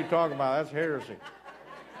said, what are you talking about? That's heresy.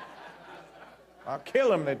 I'll kill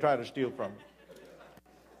them they try to steal from me.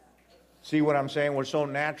 See what I'm saying? We're so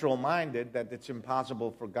natural-minded that it's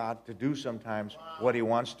impossible for God to do sometimes what he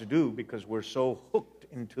wants to do because we're so hooked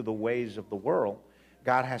into the ways of the world.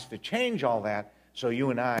 God has to change all that so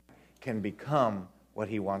you and I can become what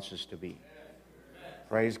he wants us to be.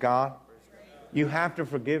 Praise God. You have to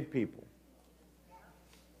forgive people.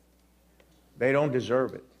 They don't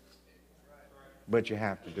deserve it, but you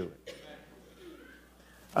have to do it.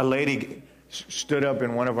 A lady stood up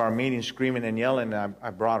in one of our meetings screaming and yelling, and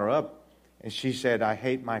I brought her up. And she said, I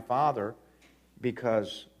hate my father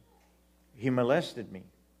because he molested me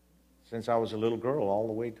since I was a little girl all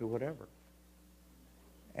the way to whatever.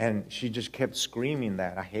 And she just kept screaming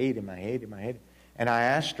that. I hate him, I hate him, I hate him. And I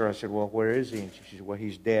asked her, I said, well, where is he? And she said, well,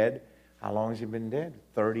 he's dead. How long has he been dead?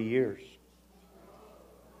 30 years.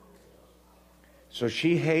 So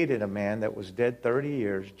she hated a man that was dead 30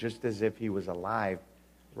 years just as if he was alive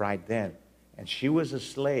right then. And she was a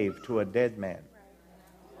slave to a dead man.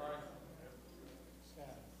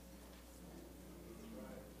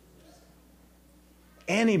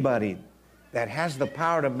 Anybody that has the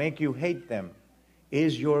power to make you hate them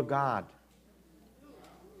is your God.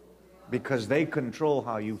 Because they control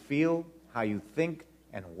how you feel, how you think,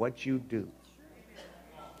 and what you do.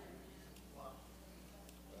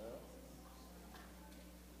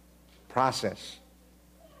 Process.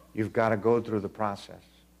 You've got to go through the process.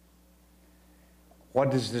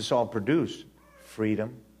 What does this all produce?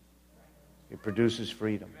 Freedom. It produces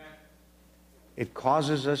freedom. It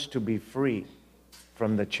causes us to be free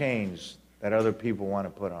from the chains that other people want to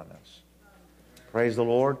put on us. Praise the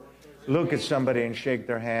Lord. Look at somebody and shake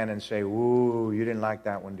their hand and say, ooh, you didn't like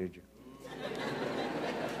that one, did you?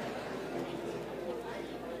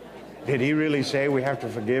 Did he really say we have to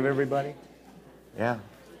forgive everybody? Yeah.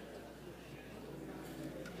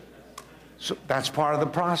 So that's part of the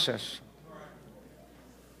process.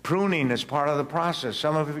 Pruning is part of the process.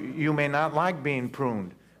 Some of you may not like being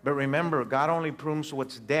pruned, but remember, God only prunes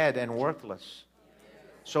what's dead and worthless.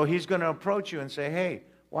 So he's going to approach you and say, hey,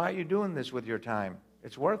 why are you doing this with your time?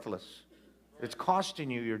 It's worthless. It's costing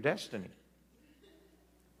you your destiny.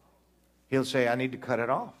 He'll say, I need to cut it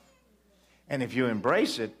off. And if you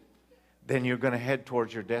embrace it, then you're going to head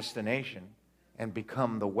towards your destination and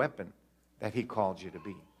become the weapon that he called you to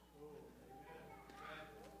be.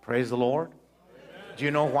 Praise the Lord. Do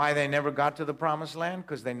you know why they never got to the promised land?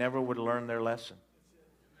 Because they never would learn their lesson.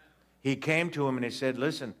 He came to him and he said,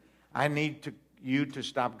 listen, I need you to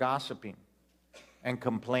stop gossiping and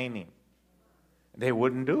complaining. They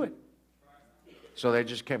wouldn't do it. So they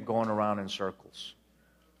just kept going around in circles.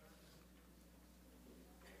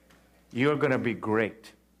 You're going to be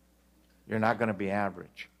great. You're not going to be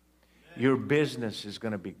average. Your business is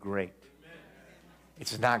going to be great.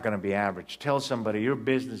 It's not going to be average. Tell somebody your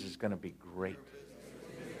business is going to be great.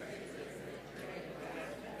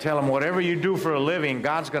 Tell them whatever you do for a living,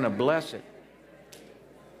 God's going to bless it.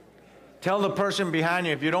 Tell the person behind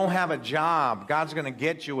you, if you don't have a job, God's going to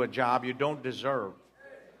get you a job you don't deserve.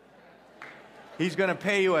 He's going to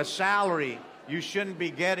pay you a salary you shouldn't be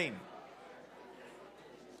getting.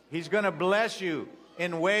 He's going to bless you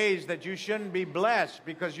in ways that you shouldn't be blessed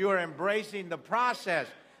because you are embracing the process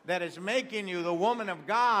that is making you the woman of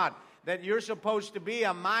God that you're supposed to be,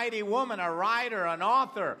 a mighty woman, a writer, an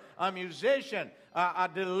author, a musician, a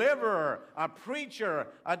deliverer, a preacher,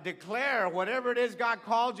 a declarer, whatever it is God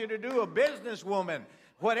called you to do, a businesswoman.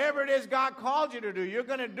 Whatever it is God called you to do, you're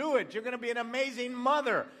going to do it. You're going to be an amazing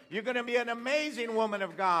mother. You're going to be an amazing woman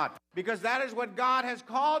of God because that is what God has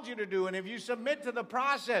called you to do. And if you submit to the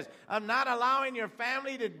process of not allowing your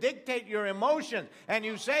family to dictate your emotions and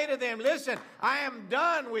you say to them, listen, I am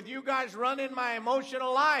done with you guys running my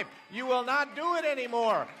emotional life. You will not do it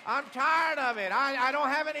anymore. I'm tired of it. I don't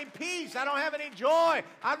have any peace. I don't have any joy.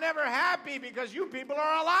 I'm never happy because you people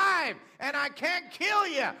are alive and I can't kill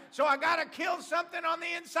you. So I got to kill something on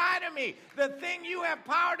the inside of me. The thing you have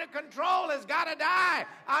power to control has got to die.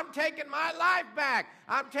 I'm taking my life back.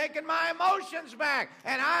 I'm taking my emotions back.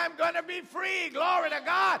 And I'm going to be free. Glory to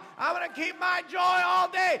God. I'm going to keep my joy all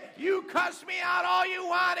day. You cuss me out all you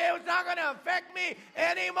want. It's not going to affect me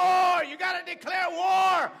anymore. You got to declare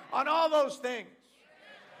war on all those things.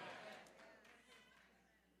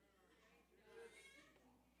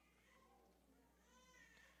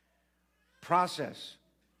 Process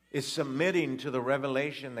is submitting to the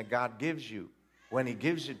revelation that God gives you when he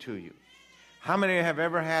gives it to you. How many have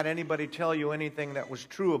ever had anybody tell you anything that was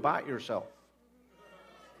true about yourself?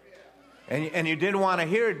 And you didn't want to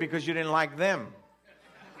hear it because you didn't like them.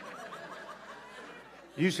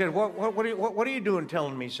 You said, what are you doing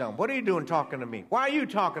telling me something? What are you doing talking to me? Why are you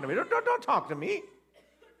talking to me? Don't talk to me.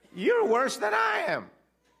 You're worse than I am.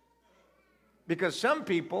 Because some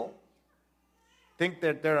people think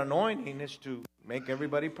that their anointing is to make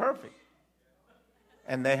everybody perfect.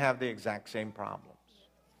 And they have the exact same problems.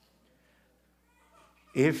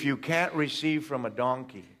 If you can't receive from a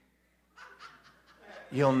donkey,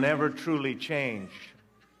 you'll never truly change.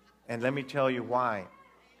 And let me tell you why.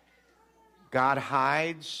 God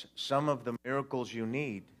hides some of the miracles you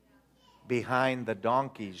need behind the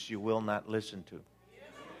donkeys you will not listen to.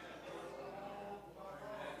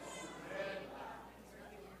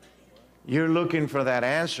 You're looking for that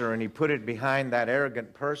answer, and He put it behind that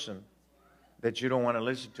arrogant person that you don't want to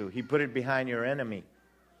listen to. He put it behind your enemy.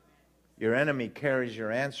 Your enemy carries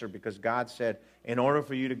your answer because God said, in order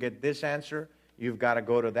for you to get this answer, you've got to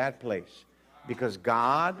go to that place. Because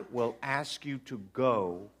God will ask you to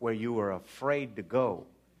go where you are afraid to go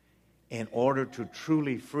in order to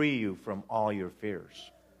truly free you from all your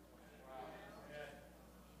fears.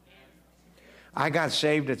 I got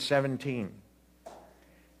saved at 17.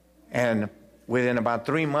 And within about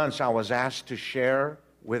 3 months, I was asked to share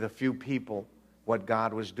with a few people what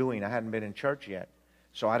God was doing. I hadn't been in church yet.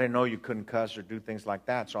 So I didn't know you couldn't cuss or do things like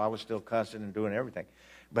that. So I was still cussing and doing everything.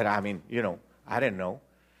 But I mean, I didn't know.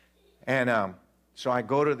 And so I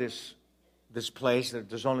go to this place that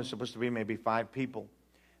there's only supposed to be maybe 5 people.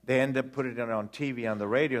 They end up putting it on TV, on the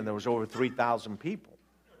radio, and there was over 3,000 people.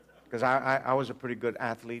 Because I was a pretty good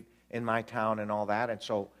athlete in my town and all that. And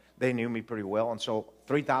so they knew me pretty well. And so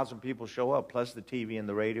 3,000 people show up, plus the TV and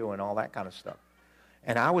the radio and all that kind of stuff.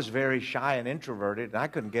 And I was very shy and introverted, and I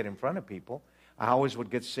couldn't get in front of people. I always would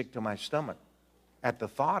get sick to my stomach at the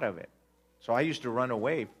thought of it. So I used to run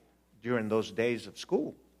away during those days of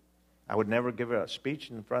school. I would never give a speech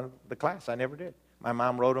in front of the class. I never did. My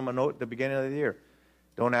mom wrote him a note at the beginning of the year.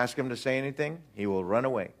 Don't ask him to say anything. He will run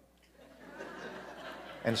away.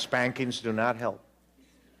 And spankings do not help.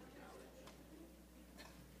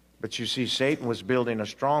 But you see, Satan was building a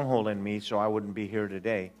stronghold in me so I wouldn't be here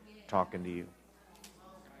today talking to you.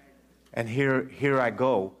 And here I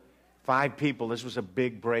go. 5 people. This was a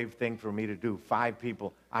big, brave thing for me to do. 5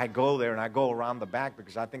 people. I go there, and I go around the back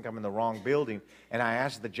because I think I'm in the wrong building. And I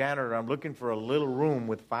asked the janitor, I'm looking for a little room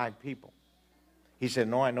with 5 people. He said,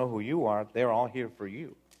 no, I know who you are. They're all here for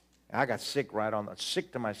you. And I got sick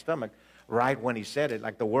sick to my stomach right when he said it.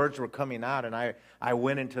 Like the words were coming out, and I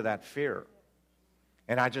went into that fear.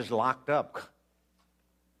 And I just locked up.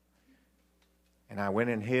 And I went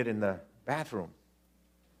and hid in the bathroom.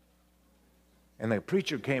 And the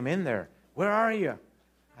preacher came in there. Where are you?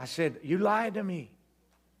 I said, you lied to me.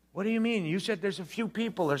 What do you mean? You said there's a few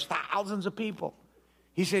people. There's thousands of people.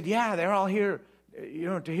 He said, yeah, they're all here,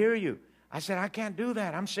 to hear you. I said, I can't do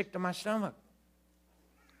that. I'm sick to my stomach.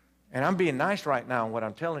 And I'm being nice right now. What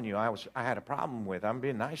I'm telling you, I had a problem with. I'm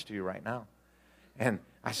being nice to you right now. And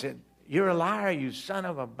I said, you're a liar, you son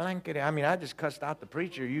of a blanket. I mean, I just cussed out the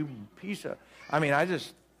preacher, you piece of.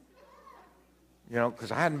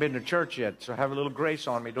 Because I hadn't been to church yet, so have a little grace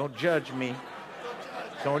on me. Don't judge me.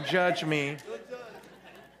 Don't judge me.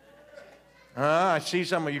 I see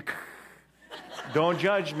some of you. Don't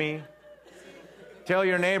judge me. Tell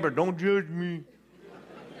your neighbor, don't judge me.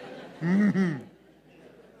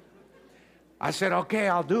 I said, okay,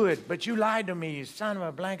 I'll do it. But you lied to me, you son of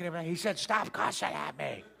a blanket. He said, stop cussing at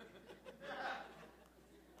me.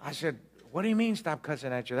 I said, what do you mean stop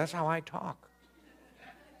cussing at you? That's how I talk.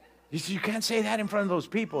 He said, you can't say that in front of those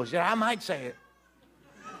people. He said, I might say it.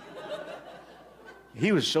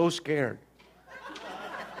 He was so scared.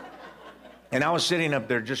 And I was sitting up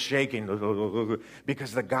there just shaking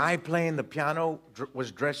because the guy playing the piano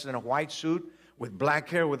was dressed in a white suit with black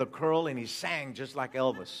hair with a curl, and he sang just like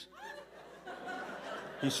Elvis.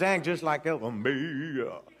 He sang just like Elvis.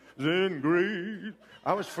 Amazing grace.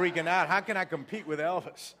 I was freaking out. How can I compete with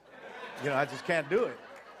Elvis? I just can't do it.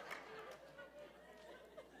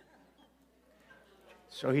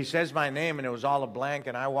 So he says my name, and it was all a blank,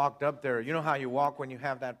 and I walked up there. You know how you walk when you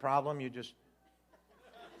have that problem? You just...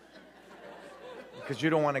 because you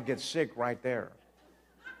don't want to get sick right there.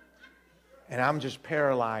 And I'm just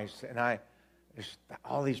paralyzed, and there's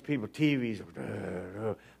all these people, TVs.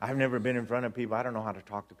 I've never been in front of people. I don't know how to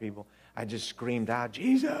talk to people. I just screamed out,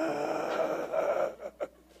 Jesus!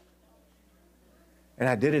 And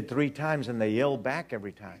I did it 3 times, and they yelled back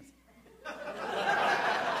every time.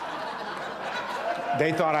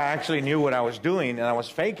 They thought I actually knew what I was doing, and I was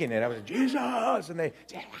faking it. I was, Jesus! And they,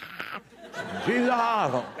 Jesus!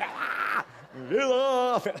 I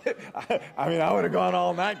mean, I would have gone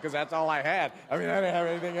all night because that's all I had. I mean, I didn't have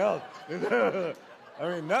anything else.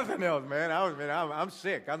 I mean, nothing else, man. I'm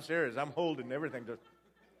sick. I'm serious. I'm holding everything.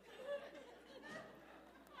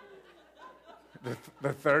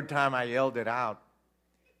 The third time I yelled it out,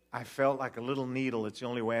 I felt like a little needle. It's the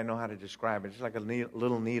only way I know how to describe it. Just like a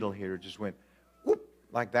little needle here. It just went whoop,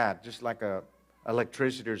 like that. Just like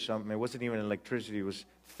electricity or something. It wasn't even electricity. It was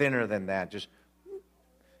thinner than that. Just whoop.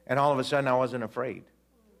 And all of a sudden, I wasn't afraid.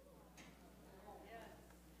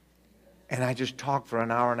 And I just talked for an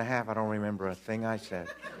hour and a half. I don't remember a thing I said.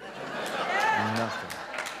 Nothing.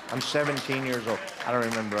 I'm 17 years old. I don't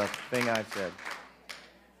remember a thing I said.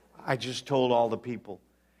 I just told all the people,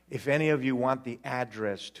 if any of you want the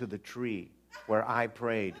address to the tree where I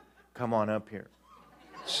prayed, come on up here.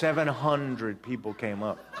 700 people came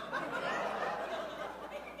up.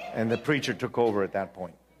 And the preacher took over at that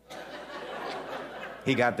point.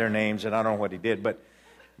 He got their names, and I don't know what he did,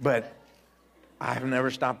 but I've never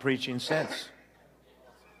stopped preaching since.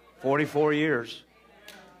 44 years.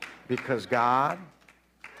 Because God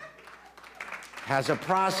has a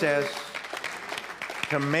process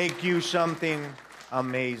to make you something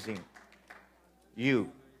amazing.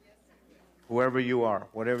 You, whoever you are,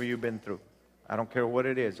 whatever you've been through. I don't care what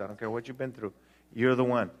it is. I don't care what you've been through. You're the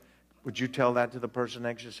one. Would you tell that to the person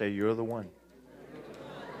next to you? Say, you're the one.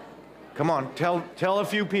 Come on, tell a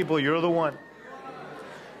few people you're the one.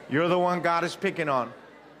 You're the one God is picking on.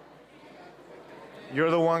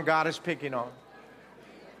 You're the one God is picking on.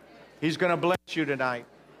 He's going to bless you tonight.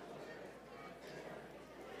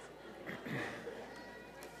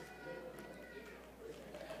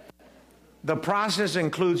 The process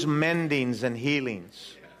includes mendings and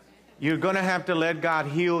healings. You're going to have to let God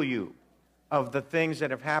heal you of the things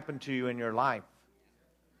that have happened to you in your life.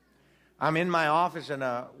 I'm in my office and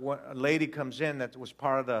a lady comes in that was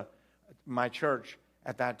part of my church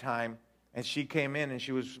at that time. And she came in and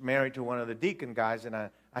she was married to one of the deacon guys. And I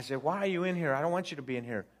said, why are you in here? I don't want you to be in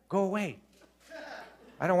here. Go away.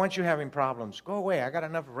 I don't want you having problems. Go away. I got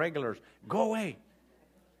enough regulars. Go away.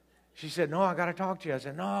 She said, no, I got to talk to you. I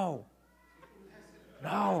said, no,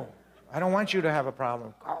 I don't want you to have a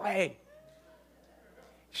problem. Go away.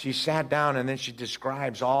 She sat down and then she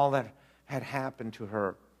describes all that had happened to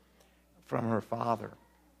her from her father,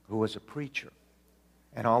 who was a preacher,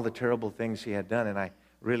 and all the terrible things he had done. And I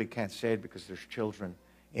really can't say it because there's children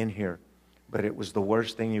in here, but it was the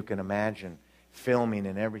worst thing you can imagine, filming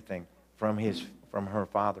and everything from her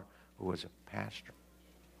father, who was a pastor.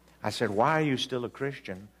 I said, why are you still a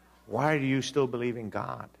Christian? Why do you still believe in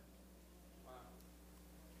God?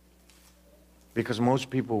 Because most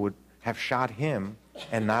people would have shot him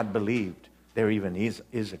and not believed there even is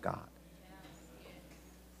a God.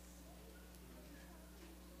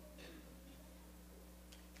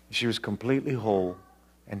 She was completely whole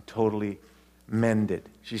and totally mended.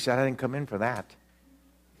 She said, I didn't come in for that.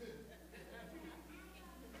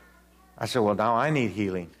 I said, well, now I need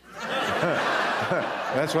healing.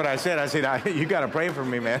 That's what I said. I said, you got to pray for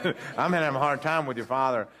me, man. I'm having a hard time with your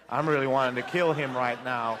father. I'm really wanting to kill him right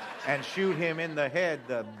now and shoot him in the head.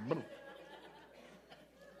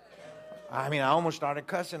 I almost started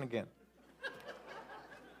cussing again.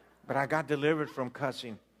 But I got delivered from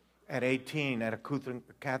cussing at 18 at a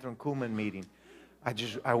Catherine Kuhlman meeting.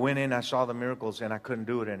 I went in, I saw the miracles, and I couldn't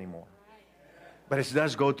do it anymore. But it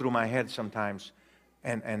does go through my head sometimes,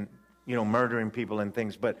 and murdering people and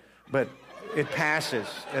things. But it passes.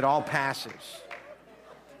 It all passes.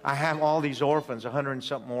 I have all these orphans, 100 and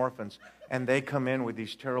something orphans, and they come in with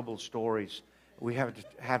these terrible stories. We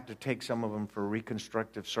have to take some of them for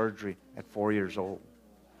reconstructive surgery at 4 years old.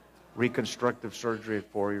 Reconstructive surgery at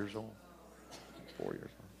 4 years old. 4 years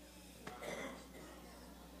old.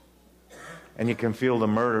 And you can feel the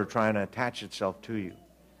murder trying to attach itself to you.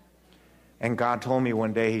 And God told me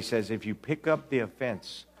one day, he says, if you pick up the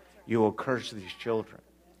offense, you will curse these children.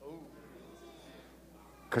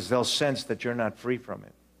 Because they'll sense that you're not free from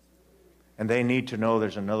it. And they need to know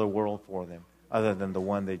there's another world for them other than the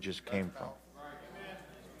one they just came from.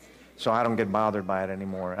 So I don't get bothered by it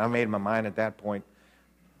anymore. I made my mind at that point,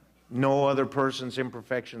 no other person's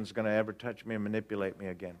imperfection is going to ever touch me and manipulate me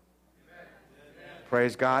again.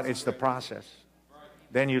 Praise God. It's the process.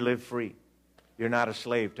 Then you live free. You're not a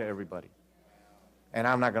slave to everybody. And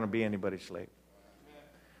I'm not going to be anybody's slave.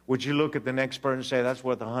 Would you look at the next person and say, that's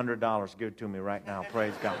worth $100. Give it to me right now.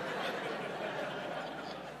 Praise God.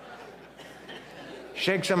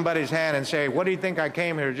 Shake somebody's hand and say, what do you think I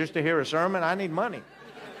came here, just to hear a sermon? I need money.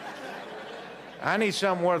 I need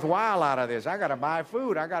something worthwhile out of this. I got to buy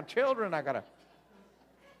food. I got children. I got to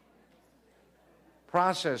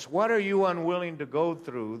process. What are you unwilling to go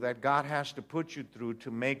through that God has to put you through to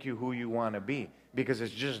make you who you want to be? Because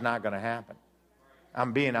it's just not going to happen.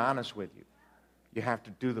 I'm being honest with you. You have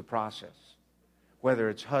to do the process. Whether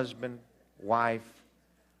it's husband, wife,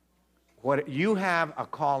 you have a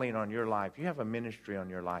calling on your life. You have a ministry on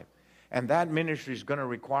your life. And that ministry is going to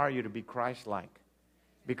require you to be Christ-like.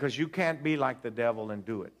 Because you can't be like the devil and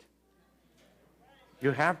do it.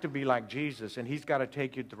 You have to be like Jesus, and He's got to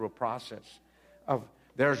take you through a process of,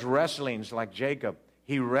 there's wrestlings like Jacob.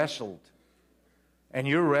 He wrestled. And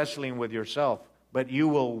you're wrestling with yourself, but you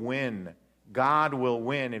will win. God will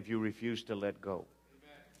win if you refuse to let go.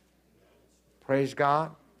 Praise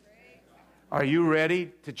God. Are you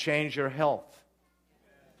ready to change your health?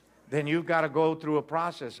 Then you've got to go through a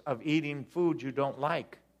process of eating food you don't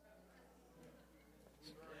like.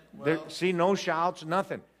 See, no shouts,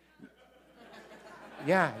 nothing.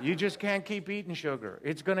 Yeah, you just can't keep eating sugar.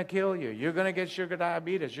 It's going to kill you. You're going to get sugar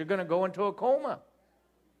diabetes. You're going to go into a coma.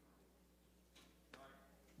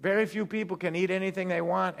 Very few people can eat anything they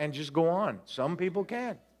want and just go on. Some people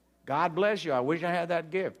can. God bless you. I wish I had that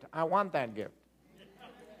gift. I want that gift.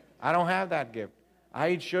 I don't have that gift. I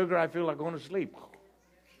eat sugar, I feel like going to sleep.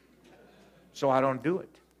 So I don't do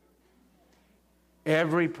it.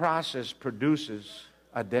 Every process produces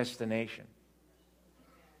a destination.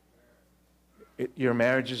 Your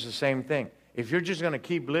marriage is the same thing. If you're just going to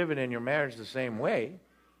keep living in your marriage the same way,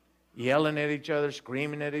 yelling at each other,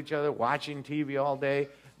 screaming at each other, watching TV all day,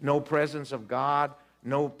 no presence of God,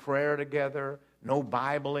 no prayer together, no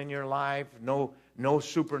Bible in your life, no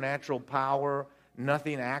supernatural power,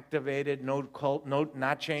 nothing activated,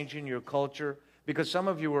 not changing your culture. Because some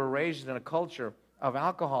of you were raised in a culture of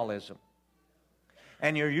alcoholism.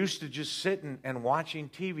 And you're used to just sitting and watching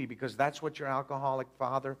TV because that's what your alcoholic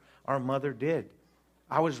father or mother did.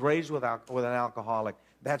 I was raised with an alcoholic.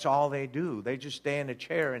 That's all they do. They just stay in a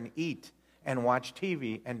chair and eat and watch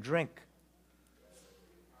TV and drink.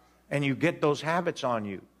 And you get those habits on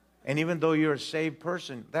you. And even though you're a saved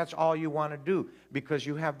person, that's all you want to do because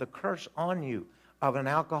you have the curse on you of an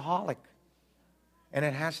alcoholic. And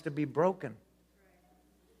it has to be broken.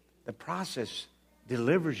 The process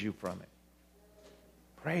delivers you from it.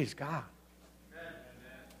 Praise God.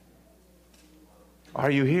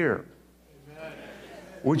 Are you here?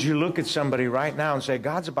 Would you look at somebody right now and say,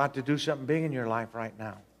 God's about to do something big in your life right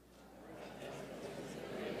now?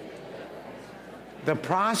 The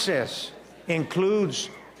process includes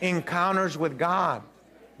encounters with God.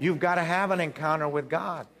 You've got to have an encounter with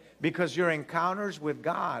God because your encounters with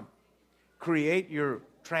God create your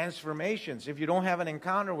transformations. If you don't have an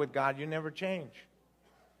encounter with God, you never change.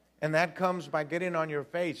 And that comes by getting on your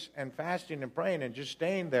face and fasting and praying and just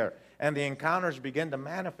staying there. And the encounters begin to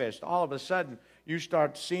manifest. All of a sudden, you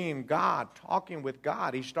start seeing God, talking with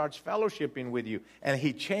God. He starts fellowshipping with you. And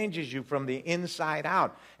He changes you from the inside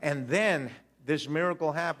out. And then this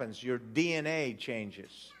miracle happens. Your DNA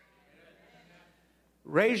changes.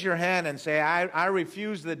 Raise your hand and say, I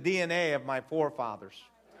refuse the DNA of my forefathers.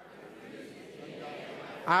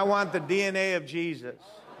 I want the DNA of Jesus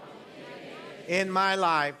in my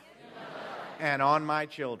life and on my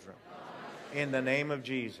children. In the name of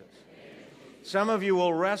Jesus. Some of you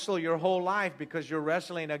will wrestle your whole life because you're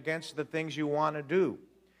wrestling against the things you want to do.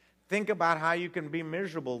 Think about how you can be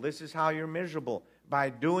miserable. This is how you're miserable.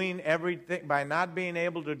 By doing everything, by not being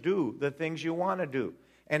able to do the things you want to do.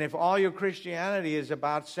 And if all your Christianity is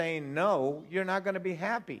about saying no, you're not going to be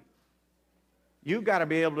happy. You've got to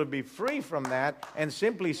be able to be free from that and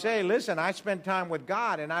simply say, listen, I spent time with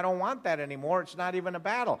God and I don't want that anymore. It's not even a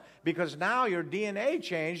battle. Because now your DNA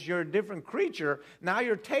changed. You're a different creature. Now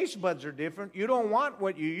your taste buds are different. You don't want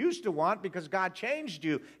what you used to want because God changed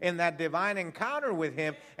you in that divine encounter with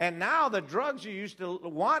Him. And now the drugs you used to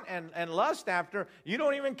want and lust after, you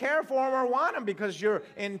don't even care for them or want them because your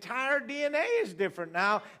entire DNA is different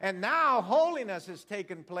now. And now holiness has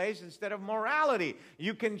taken place instead of morality.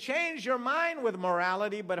 You can change your mind with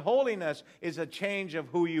morality, but holiness is a change of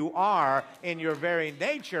who you are in your very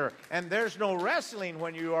nature. And there's no wrestling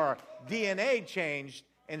when you are DNA changed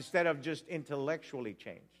instead of just intellectually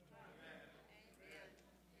changed.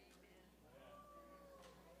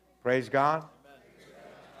 Praise God.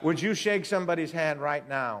 Would you shake somebody's hand right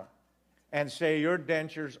now and say, your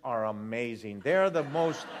dentures are amazing. They're the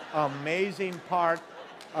most amazing part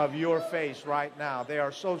of your face right now. They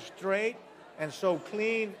are so straight and so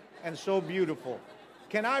clean and so beautiful.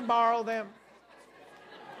 Can I borrow them?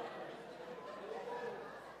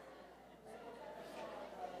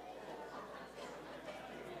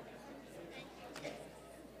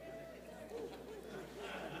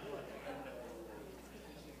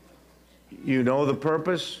 You know the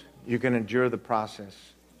purpose, you can endure the process,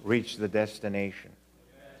 reach the destination.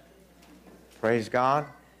 Praise God.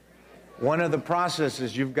 One of the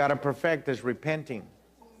processes you've got to perfect is repenting.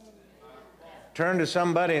 Turn to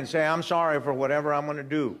somebody and say, I'm sorry for whatever I'm going to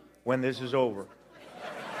do when this is over.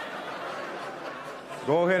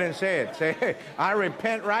 Go ahead and say it. Say, hey, I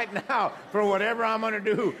repent right now for whatever I'm going to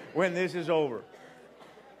do when this is over.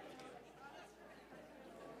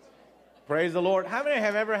 Praise the Lord. How many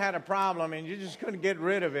have ever had a problem and you just couldn't get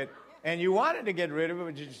rid of it, and you wanted to get rid of it,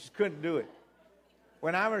 but you just couldn't do it?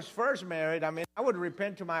 When I was first married, I would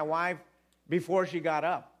repent to my wife before she got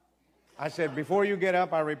up. I said, before you get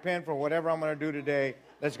up, I repent for whatever I'm going to do today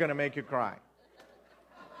that's going to make you cry.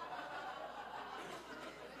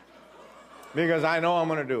 Because I know I'm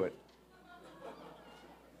going to do it.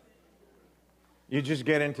 You just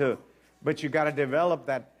get into, but you got to develop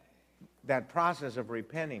that process of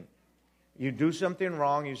repenting. You do something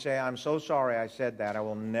wrong, you say, I'm so sorry I said that. I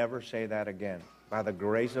will never say that again. By the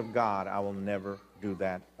grace of God, I will never do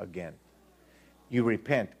that again. You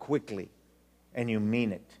repent quickly, and you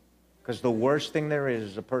mean it. Because the worst thing there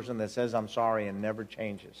is a person that says, I'm sorry, and never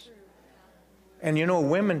changes. And you know,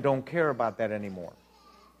 women don't care about that anymore.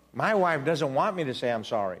 My wife doesn't want me to say I'm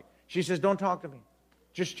sorry. She says, don't talk to me.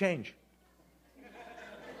 Just change.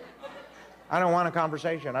 I don't want a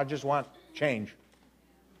conversation. I just want change.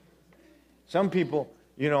 Some people,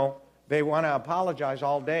 you know, they want to apologize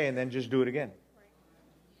all day and then just do it again.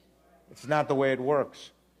 It's not the way it works.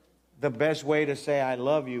 The best way to say I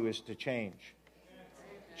love you is to change.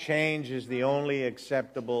 Change is the only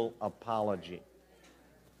acceptable apology.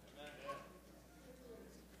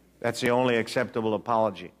 That's the only acceptable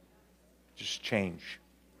apology. Just change.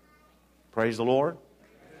 Praise the Lord.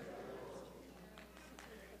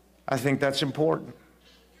 I think that's important.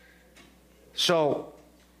 So,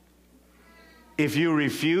 if you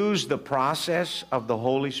refuse the process of the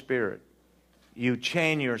Holy Spirit, you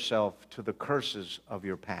chain yourself to the curses of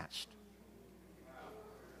your past.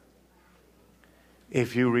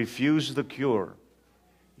 If you refuse the cure,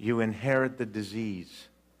 you inherit the disease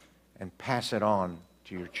and pass it on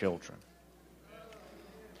to your children.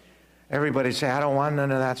 Everybody say, I don't want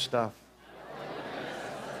none of that stuff.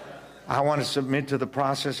 I want to submit to the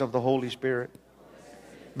process of the Holy Spirit.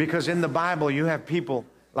 Because in the Bible, you have people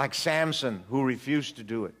like Samson who refused to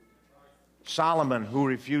do it. Solomon who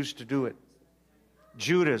refused to do it.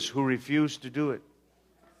 Judas who refused to do it.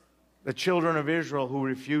 The children of Israel who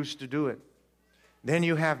refused to do it. Then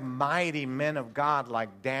you have mighty men of God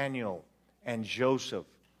like Daniel and Joseph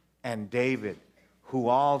and David, who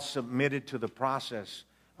all submitted to the process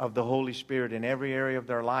of the Holy Spirit in every area of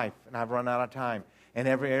their life. And I've run out of time. In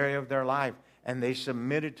every area of their life. And they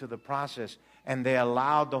submitted to the process. And they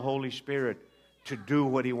allowed the Holy Spirit to do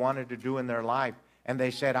what He wanted to do in their life. And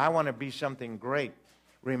they said, I want to be something great.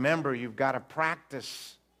 Remember, you've got to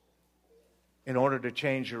practice in order to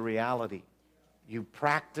change your reality. You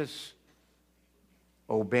practice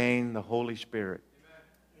obeying the Holy Spirit.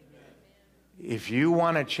 If you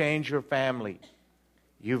want to change your family,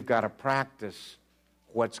 you've got to practice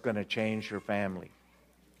what's going to change your family.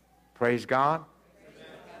 Praise God.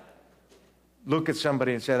 Look at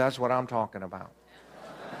somebody and say, that's what I'm talking about.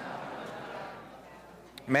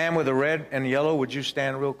 Man with the red and yellow, would you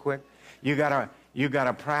stand real quick? You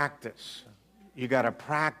gotta practice. You gotta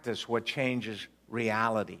practice what changes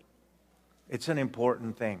reality. It's an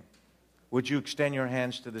important thing. Would you extend your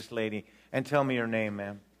hands to this lady and tell me your name,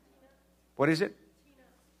 ma'am? What is it?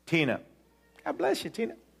 Tina. God bless you,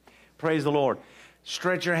 Tina. Praise the Lord.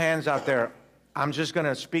 Stretch your hands out there. I'm just going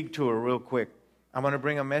to speak to her real quick. I'm going to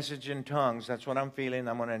bring a message in tongues. That's what I'm feeling.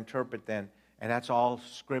 I'm going to interpret then. And that's all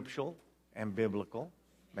scriptural and biblical.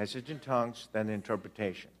 Message in tongues, then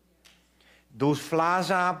interpretation. Dus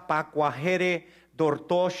flaza paquahere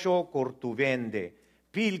dortosho cortuvende.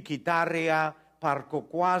 Pil kitaria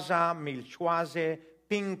parcoquaza milchoase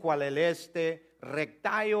pinqualeleste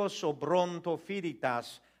rectaio sobronto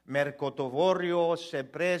firitas mercotovorio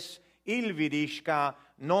sepres ilvidisca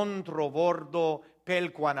non trovordo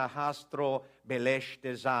pelquanahastro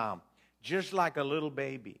beleshteza. Just like a little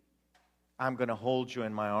baby, I'm going to hold you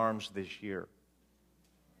in my arms this year.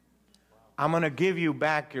 I'm going to give you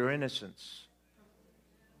back your innocence.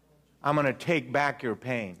 I'm going to take back your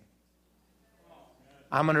pain.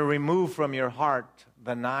 I'm going to remove from your heart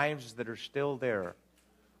the knives that are still there.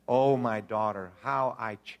 Oh, my daughter, how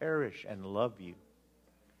I cherish and love you.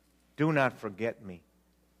 Do not forget me,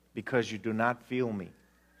 because you do not feel me.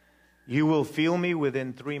 You will feel me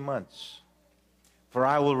within 3 months, for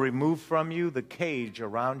I will remove from you the cage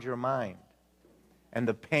around your mind and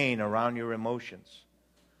the pain around your emotions.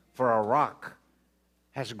 For a rock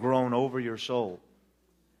has grown over your soul,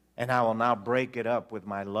 and I will now break it up with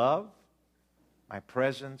my love, my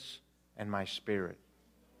presence, and my spirit.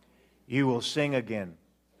 You will sing again.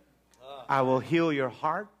 I will heal your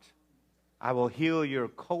heart. I will heal your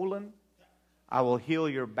colon. I will heal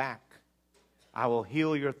your back. I will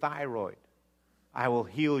heal your thyroid. I will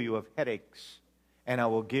heal you of headaches. And I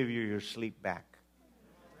will give you your sleep back.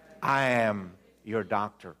 I am your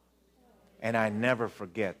doctor. And I never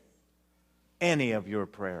forget any of your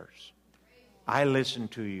prayers. I listen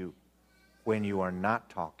to you when you are not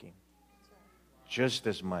talking, just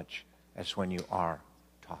as much as when you are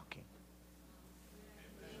talking.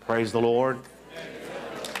 Praise the Lord.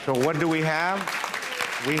 So what do we have?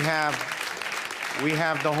 We have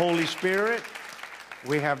the Holy Spirit.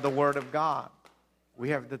 We have the Word of God. We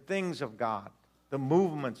have the things of God, the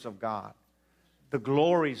movements of God, the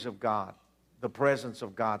glories of God, the presence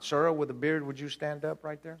of God. Sir, with a beard, would you stand up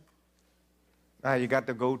right there? You got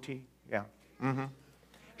the goatee? Yeah. Mm-hmm.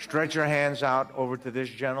 Stretch your hands out over to this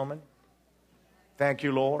gentleman. Thank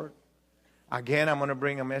you, Lord. Again, I'm going to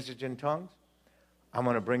bring a message in tongues. I'm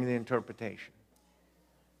going to bring the interpretation.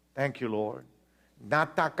 Thank you, Lord.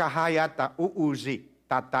 Natakahayata uuzi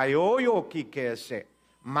tatayoyo kikese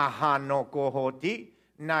mahano kohoti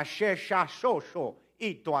nashesha shosho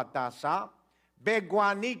itwatasa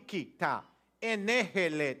begwanikita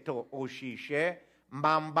eneheleto oshishe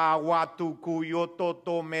mamba watuku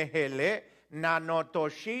yototo mehele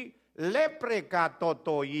nanotoshi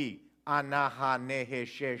leprekatotoyi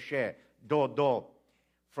anahanehesheshe dodo.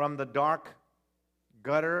 From the dark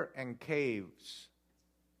gutter and caves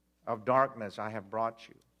of darkness I have brought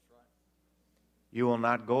you. You will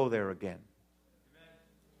not go there again.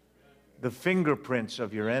 The fingerprints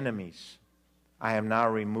of your enemies I am now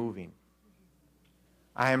removing.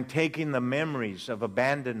 I am taking the memories of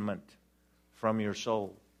abandonment from your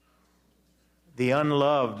soul. The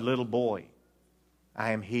unloved little boy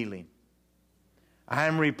I am healing. I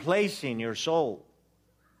am replacing your soul,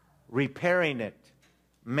 repairing it,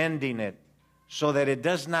 mending it, so that it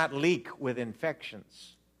does not leak with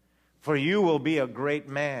infections. For you will be a great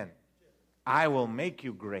man. I will make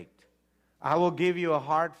you great. I will give you a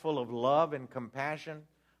heart full of love and compassion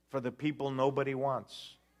for the people nobody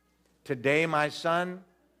wants. Today, my son,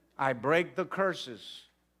 I break the curses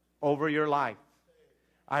over your life.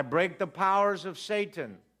 I break the powers of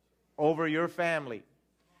Satan over your family.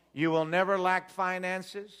 You will never lack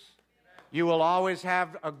finances. You will always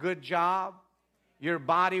have a good job. Your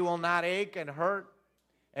body will not ache and hurt.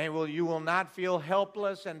 And you will not feel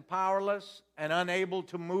helpless and powerless and unable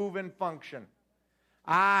to move and function.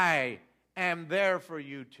 I am there for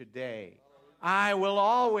you today. I will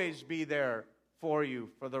always be there for you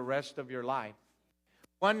for the rest of your life.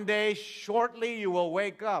 One day, shortly, you will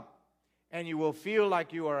wake up and you will feel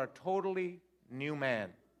like you are a totally new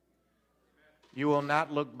man. You will not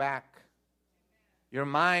look back. Your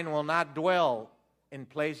mind will not dwell in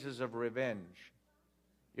places of revenge.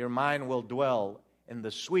 Your mind will dwell in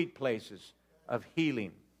the sweet places of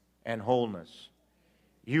healing and wholeness.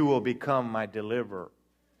 You will become my deliverer.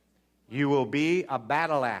 You will be a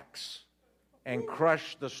battle axe and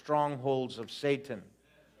crush the strongholds of Satan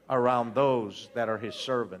around those that are his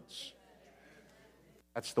servants.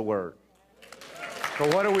 That's the word. So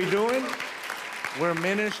what are we doing? We're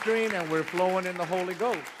ministering and we're flowing in the Holy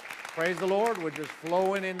Ghost. Praise the Lord. We're just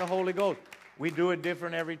flowing in the Holy Ghost. We do it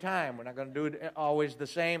different every time. We're not going to do it always the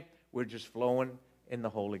same. We're just flowing in the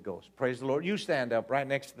Holy Ghost. Praise the Lord. You stand up right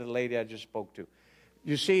next to the lady I just spoke to.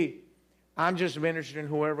 You see, I'm just ministering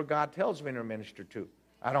whoever God tells me to minister to.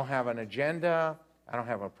 I don't have an agenda. I don't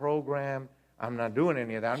have a program. I'm not doing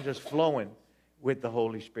any of that. I'm just flowing with the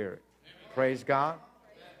Holy Spirit. Praise God.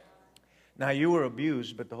 Now, you were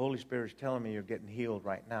abused, but the Holy Spirit is telling me you're getting healed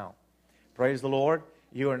right now. Praise the Lord.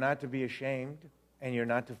 You are not to be ashamed, and you're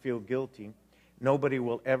not to feel guilty. Nobody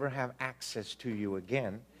will ever have access to you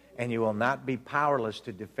again, and you will not be powerless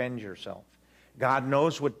to defend yourself. God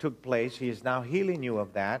knows what took place. He is now healing you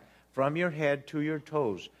of that from your head to your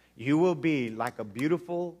toes. You will be like a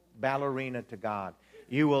beautiful ballerina to God.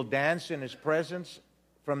 You will dance in His presence.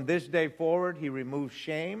 From this day forward, He removes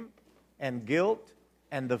shame and guilt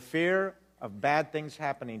and the fear of bad things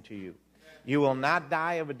happening to you. You will not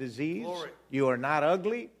die of a disease. Glory. You are not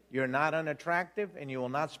ugly. You're not unattractive. And you will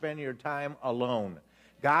not spend your time alone.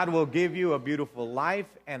 God will give you a beautiful life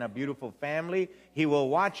and a beautiful family. He will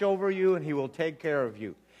watch over you and He will take care of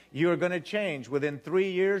you. You are going to change. Within 3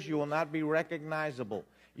 years, you will not be recognizable.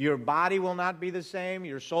 Your body will not be the same.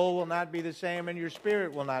 Your soul will not be the same. And your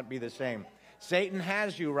spirit will not be the same. Satan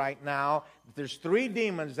has you right now. There's 3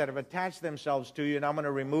 demons that have attached themselves to you, and I'm going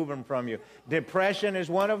to remove them from you. Depression is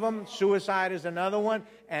one of them. Suicide is another one.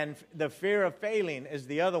 And the fear of failing is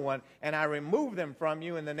the other one. And I remove them from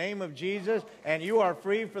you in the name of Jesus, and you are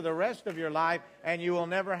free for the rest of your life, and you will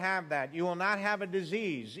never have that. You will not have a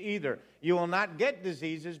disease either. You will not get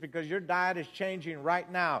diseases because your diet is changing right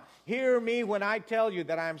now. Hear me when I tell you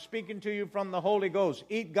that I am speaking to you from the Holy Ghost.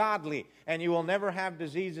 Eat godly, and you will never have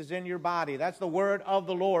diseases in your body. That's the word of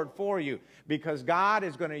the Lord for you, because God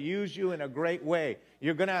is going to use you in a great way.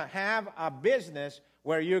 You're going to have a business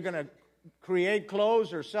where you're going to create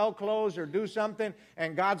clothes or sell clothes or do something,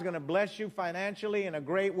 and God's going to bless you financially in a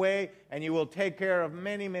great way, and you will take care of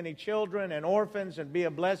many, many children and orphans and be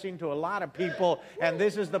a blessing to a lot of people. And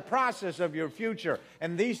this is the process of your future.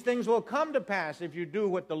 And these things will come to pass if you do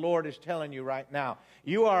what the Lord is telling you right now.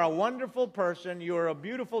 You are a wonderful person. You are a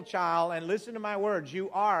beautiful child. And listen to my words.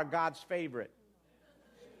 You are God's favorite.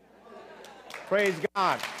 Praise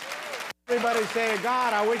God. Everybody say,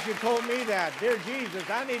 God, I wish you told me that. Dear Jesus,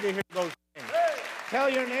 I need to hear those things. Tell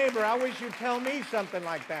your neighbor, I wish you'd tell me something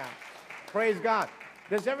like that. Praise God.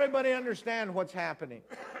 Does everybody understand what's happening?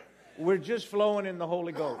 We're just flowing in the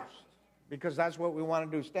Holy Ghost, because that's what we want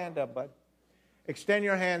to do. Stand up, bud. Extend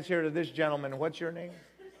your hands here to this gentleman. What's your name?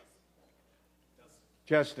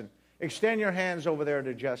 Justin. Extend your hands over there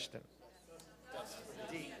to Justin.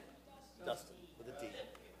 Dustin, with a D.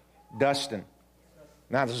 Dustin.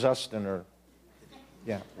 Not Zustin or,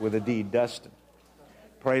 yeah, with a D, Dustin.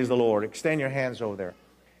 Praise the Lord. Extend your hands over there.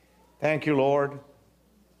 Thank you, Lord.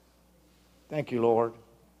 Thank you, Lord.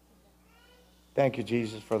 Thank you,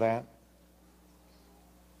 Jesus, for that.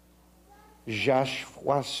 Jash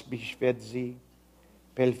was bishvedzi,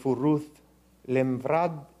 pelfuruth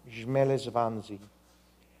lemvrad jmeles vanzi,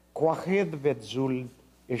 quached vedzul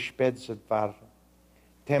ishpedzvar,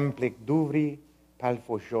 templik duvri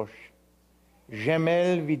palfojosh.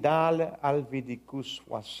 Gemel vidal alvidicus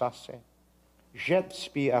wasase,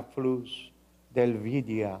 jetspi aflus del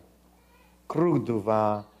vidia,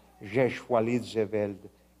 cruduva jeshwalidzeveld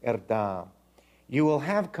erda. You will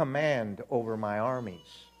have command over my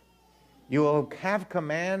armies. You will have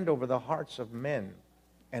command over the hearts of men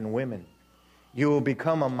and women. You will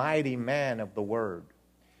become a mighty man of the word.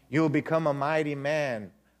 You will become a mighty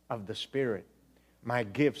man of the Spirit. My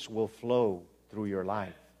gifts will flow through your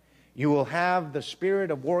life. You will have the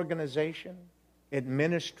spirit of organization,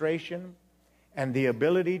 administration, and the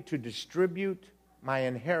ability to distribute my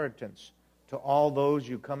inheritance to all those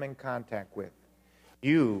you come in contact with.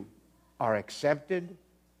 You are accepted.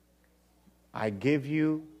 I give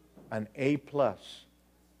you an A+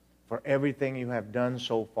 for everything you have done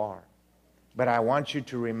so far. But I want you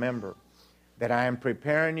to remember that I am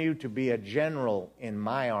preparing you to be a general in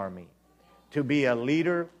my army, to be a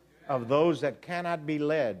leader of those that cannot be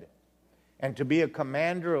led, and to be a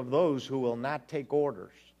commander of those who will not take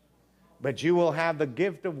orders. But you will have the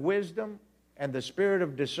gift of wisdom and the spirit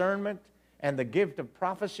of discernment and the gift of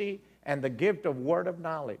prophecy and the gift of word of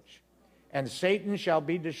knowledge. And Satan shall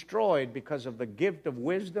be destroyed because of the gift of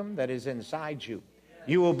wisdom that is inside you.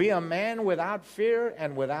 You will be a man without fear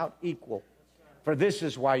and without equal. For this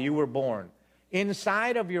is why you were born.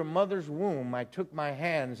 Inside of your mother's womb, I took my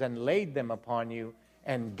hands and laid them upon you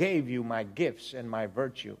and gave you my gifts and my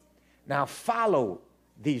virtue. Now follow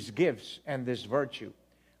these gifts and this virtue,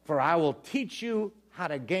 for I will teach you how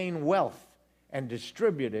to gain wealth and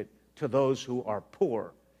distribute it to those who are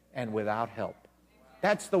poor and without help.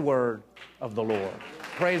 That's the word of the Lord.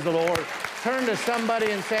 Praise the Lord. Turn to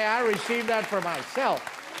somebody and say, I received that for myself.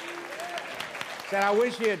 Say, I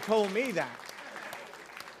wish he had told me that.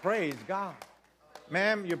 Praise God.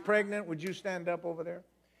 Ma'am, you're pregnant. Would you stand up over there?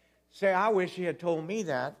 Say, I wish he had told me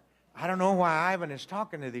that. I don't know why Ivan is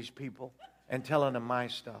talking to these people and telling them my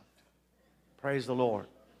stuff. Praise the Lord.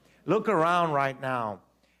 Look around right now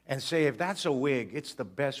and say, if that's a wig, it's the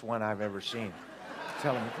best one I've ever seen.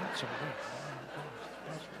 Tell them, that's a wig.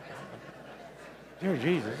 Dear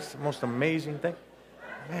Jesus, it's the most amazing thing.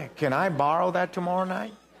 Man, can I borrow that tomorrow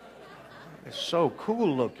night? It's so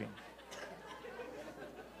cool looking.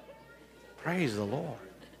 Praise the Lord.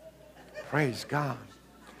 Praise God.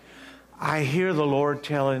 I hear the Lord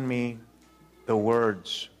telling me the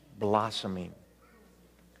words blossoming.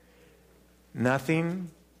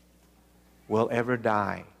 Nothing will ever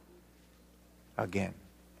die again.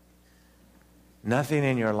 Nothing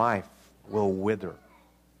in your life will wither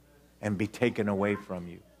and be taken away from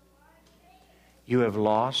you. You have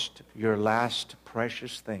lost your last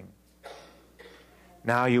precious thing.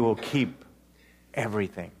 Now you will keep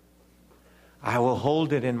everything. I will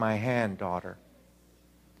hold it in my hand, daughter.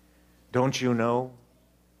 Don't you know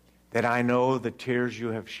that I know the tears you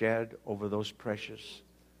have shed over those precious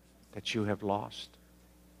that you have lost?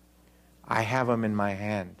 I have them in my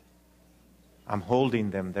hand. I'm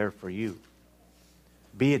holding them there for you.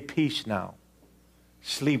 Be at peace now.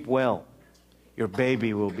 Sleep well. Your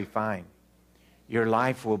baby will be fine. Your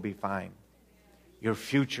life will be fine. Your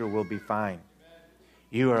future will be fine.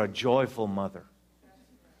 You are a joyful mother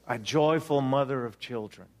of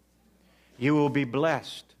children. You will be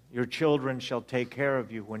blessed. Your children shall take care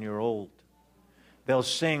of you when you're old. They'll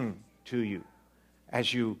sing to you.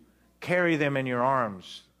 As you carry them in your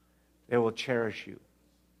arms, they will cherish you.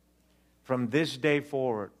 From this day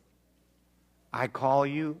forward, I call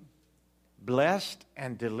you blessed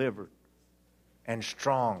and delivered and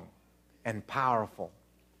strong and powerful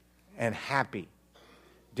and happy.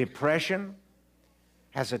 Depression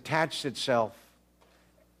has attached itself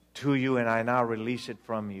to you, and I now release it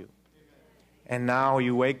from you. And now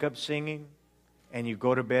you wake up singing, and you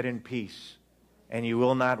go to bed in peace, and you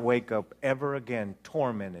will not wake up ever again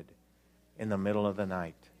tormented in the middle of the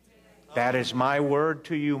night. That is my word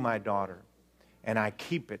to you, my daughter, and I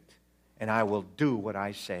keep it, and I will do what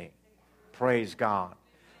I say. Praise God.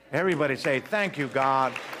 Everybody say, thank you,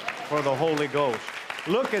 God, for the Holy Ghost.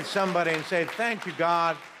 Look at somebody and say, thank you,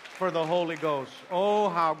 God, for the Holy Ghost. Oh,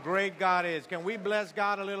 how great God is. Can we bless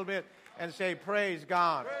God a little bit and say, praise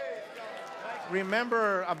God?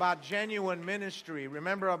 Remember about genuine ministry.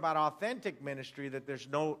 Remember about authentic ministry, that there's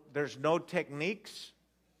no techniques.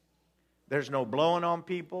 There's no blowing on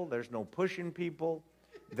people. There's no pushing people.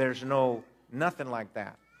 There's nothing like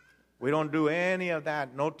that. We don't do any of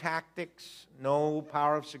that. No tactics, no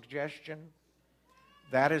power of suggestion.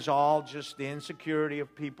 That is all just the insecurity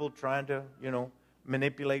of people trying to,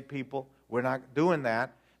 manipulate people. We're not doing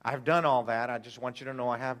that. I've done all that. I just want you to know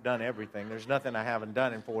I have done everything. There's nothing I haven't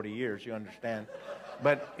done in 40 years, you understand?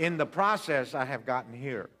 But in the process, I have gotten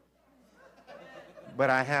here. But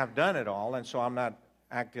I have done it all, and so I'm not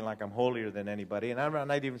acting like I'm holier than anybody. And I'm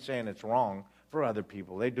not even saying it's wrong for other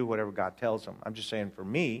people. They do whatever God tells them. I'm just saying for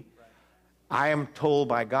me, I am told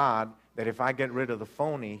by God that if I get rid of the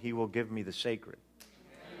phony, He will give me the sacred.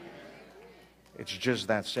 It's just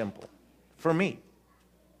that simple. For me.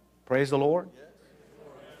 Praise the Lord.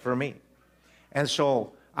 For me. And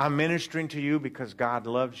so I'm ministering to you because God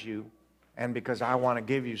loves you and because I want to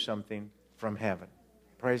give you something from heaven.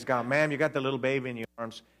 Praise God. Ma'am, you got the little baby in your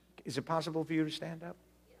arms. Is it possible for you to stand up?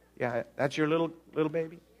 Yeah, that's your little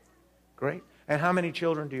baby? Great. And how many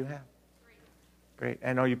children do you have? Great.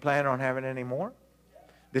 And are you planning on having any more?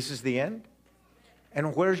 This is the end?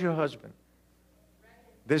 And where's your husband?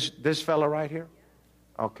 This fella right here?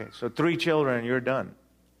 Okay, so 3 children and you're done.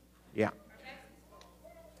 Yeah.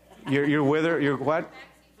 You're with her? You're what?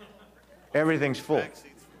 Everything's full.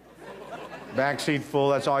 Back seat full.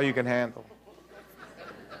 That's all you can handle.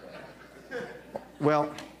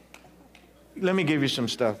 Well, let me give you some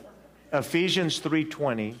stuff. Ephesians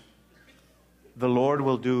 3:20. The Lord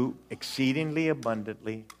will do exceedingly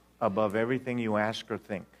abundantly above everything you ask or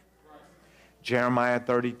think. Jeremiah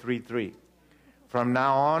 33:3. From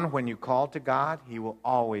now on, when you call to God, He will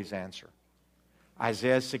always answer.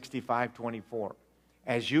 Isaiah 65:24.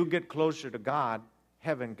 As you get closer to God,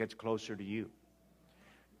 heaven gets closer to you.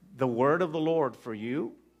 The word of the Lord for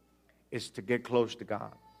you is to get close to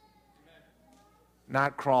God.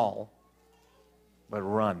 Not crawl, but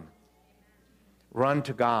run. Run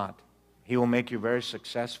to God. He will make you very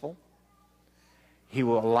successful. He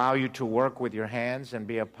will allow you to work with your hands and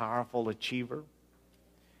be a powerful achiever.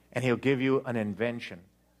 And He'll give you an invention,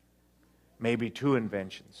 maybe 2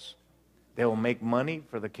 inventions. They will make money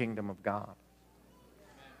for the kingdom of God.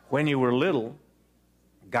 When you were little,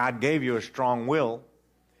 God gave you a strong will,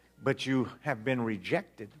 but you have been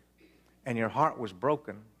rejected, and your heart was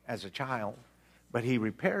broken as a child, but He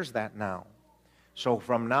repairs that now. So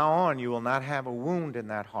from now on, you will not have a wound in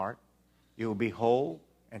that heart. You will be whole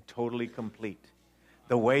and totally complete.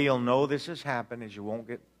 The way you'll know this has happened is you won't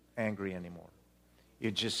get angry anymore.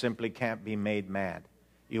 You just simply can't be made mad.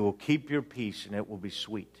 You will keep your peace, and it will be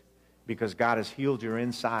sweet, because God has healed your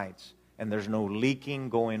insides, and there's no leaking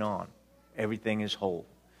going on. Everything is whole.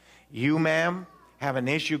 You, ma'am, have an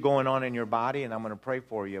issue going on in your body, and I'm going to pray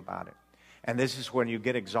for you about it. And this is when you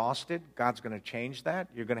get exhausted. God's going to change that.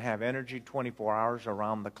 You're going to have energy 24 hours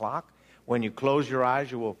around the clock. When you close your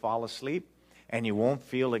eyes, you will fall asleep, and you won't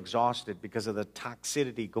feel exhausted because of the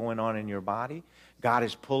toxicity going on in your body. God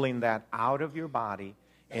is pulling that out of your body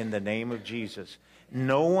in the name of Jesus.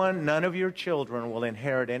 None of your children will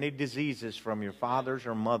inherit any diseases from your fathers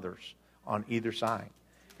or mothers on either side.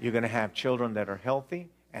 You're going to have children that are healthy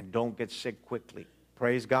and don't get sick quickly.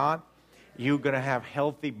 Praise God. You're going to have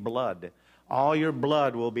healthy blood. All your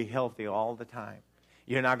blood will be healthy all the time.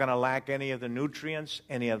 You're not going to lack any of the nutrients,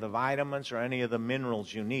 any of the vitamins, or any of the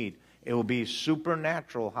minerals you need. It will be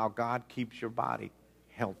supernatural how God keeps your body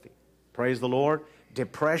healthy. Praise the Lord.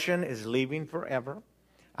 Depression is leaving forever.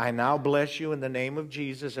 I now bless you in the name of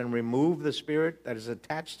Jesus and remove the spirit that has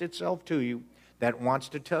attached itself to you that wants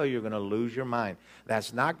to tell you you're going to lose your mind.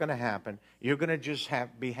 That's not going to happen. You're going to just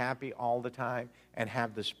be happy all the time and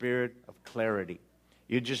have the spirit of clarity.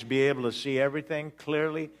 You just be able to see everything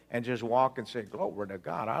clearly and just walk and say, glory to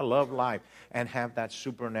God, I love life, and have that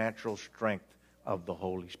supernatural strength of the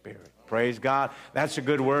Holy Spirit. Praise God. That's a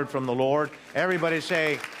good word from the Lord. Everybody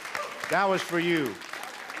say, that was for you.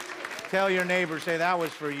 Tell your neighbor, say, that was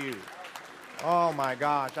for you. Oh my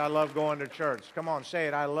gosh, I love going to church. Come on, say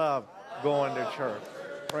it. I love going to church.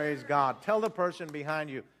 Praise God. Tell the person behind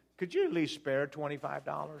you, could you at least spare $25?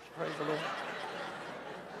 Praise the Lord.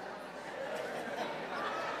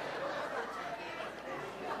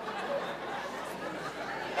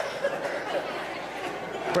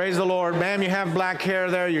 Praise the Lord. Ma'am, you have black hair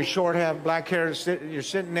there. Your short have black hair. You're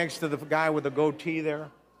sitting next to the guy with the goatee there.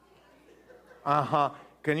 Uh-huh.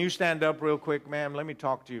 Can you stand up real quick, ma'am? Let me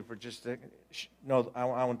talk to you for just a second. No, I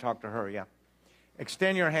want to talk to her, yeah.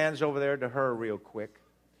 Extend your hands over there to her real quick.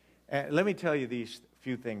 And let me tell you these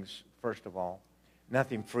few things, first of all.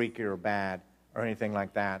 Nothing freaky or bad or anything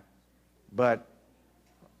like that. But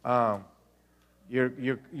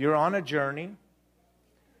you're on a journey,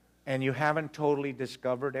 and you haven't totally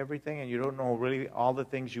discovered everything, and you don't know really all the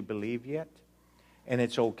things you believe yet, and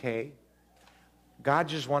it's okay. God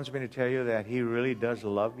just wants me to tell you that He really does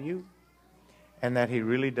love you, and that He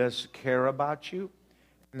really does care about you,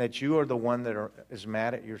 and that you are the one that is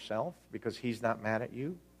mad at yourself because He's not mad at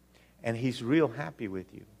you, and He's real happy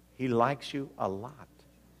with you. He likes you a lot.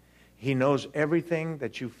 He knows everything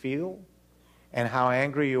that you feel and how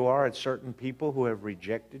angry you are at certain people who have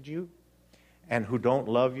rejected you and who don't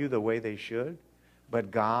love you the way they should. But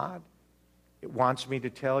God wants me to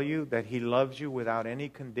tell you that He loves you without any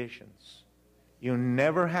conditions. You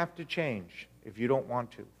never have to change if you don't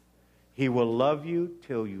want to. He will love you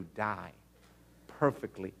till you die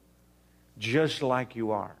perfectly, just like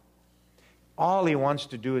you are. All He wants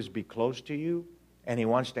to do is be close to you, and He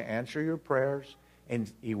wants to answer your prayers,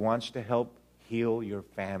 and He wants to help heal your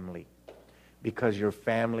family, because your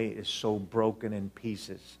family is so broken in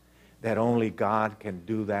pieces that only God can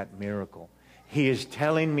do that miracle. He is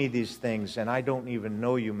telling me these things, and I don't even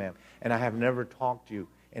know you, ma'am, and I have never talked to you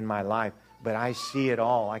in my life, but I see it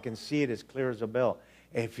all. I can see it as clear as a bell.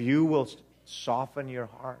 If you will soften your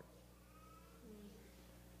heart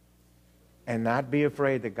and not be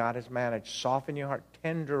afraid that God has managed, soften your heart,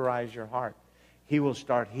 tenderize your heart, He will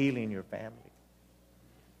start healing your family.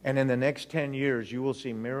 And in the next 10 years, you will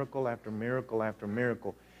see miracle after miracle after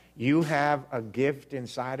miracle. You have a gift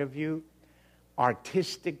inside of you.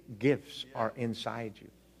 Artistic gifts are inside you.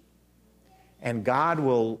 And God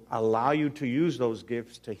will allow you to use those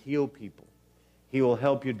gifts to heal people. He will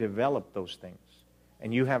help you develop those things.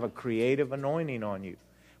 And you have a creative anointing on you.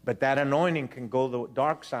 But that anointing can go the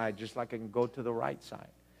dark side just like it can go to the right side.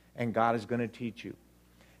 And God is going to teach you.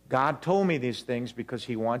 God told me these things because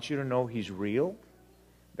He wants you to know He's real,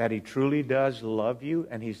 that He truly does love you,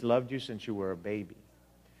 and He's loved you since you were a baby.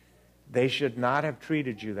 They should not have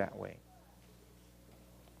treated you that way.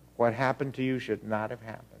 What happened to you should not have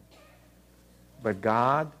happened. But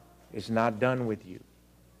God is not done with you.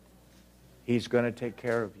 He's going to take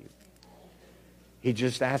care of you. He's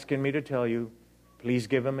just asking me to tell you, please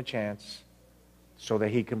give Him a chance so that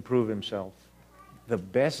He can prove Himself the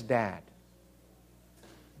best dad,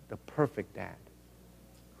 the perfect dad,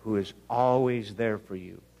 who is always there for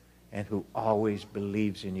you and who always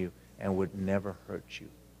believes in you and would never hurt you.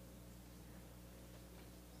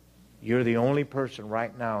 You're the only person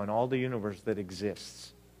right now in all the universe that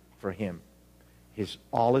exists for Him.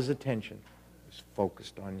 All His attention is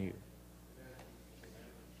focused on you.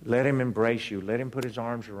 Let Him embrace you. Let Him put His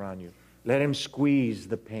arms around you. Let Him squeeze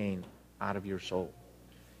the pain out of your soul.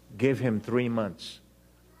 Give Him 3 months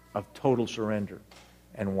of total surrender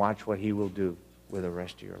and watch what He will do with the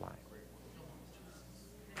rest of your life.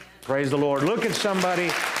 Praise the Lord. Look at somebody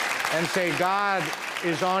and say, God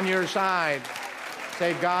is on your side.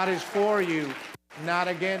 Say, God is for you, not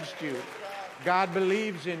against you. God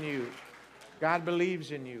believes in you. God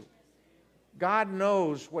believes in you. God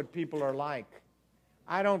knows what people are like.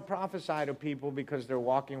 I don't prophesy to people because they're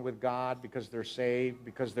walking with God, because they're saved,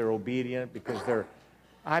 because they're obedient, because they're...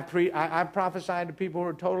 I prophesy to people who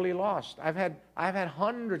are totally lost. I've had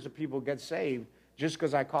hundreds of people get saved just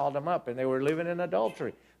because I called them up, and they were living in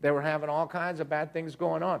adultery. They were having all kinds of bad things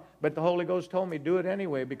going on. But the Holy Ghost told me, do it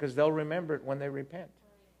anyway, because they'll remember it when they repent.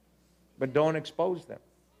 But don't expose them.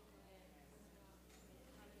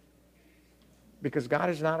 Because God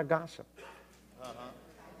is not a gossip.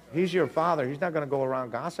 He's your Father. He's not going to go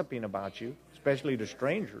around gossiping about you, especially to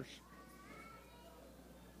strangers.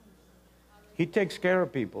 He takes care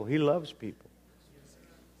of people. He loves people.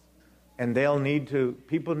 And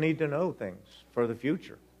people need to know things for the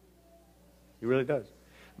future. He really does.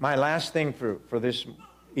 My last thing for this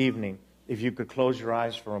evening, if you could close your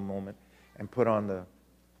eyes for a moment and put on the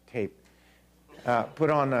tape. Put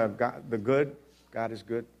on the good. God is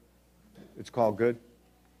good. It's called Good.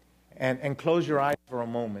 And close your eyes for a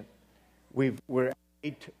moment. We're at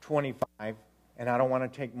 8:25, and I don't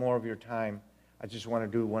want to take more of your time. I just want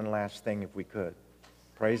to do one last thing if we could.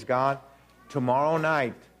 Praise God. Tomorrow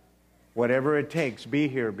night, whatever it takes, be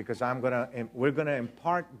here, because we're going to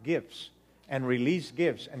impart gifts and release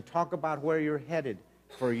gifts and talk about where you're headed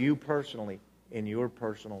for you personally in your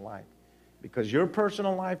personal life. Because your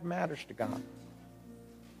personal life matters to God.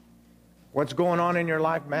 What's going on in your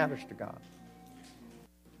life matters to God.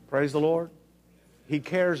 Praise the Lord. He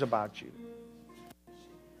cares about you.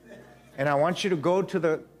 And I want you to go to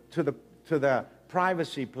the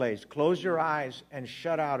privacy place. Close your eyes and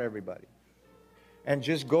shut out everybody. And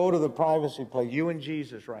just go to the privacy place. You and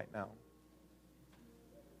Jesus right now.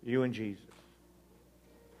 You and Jesus.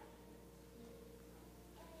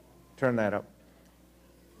 Turn that up.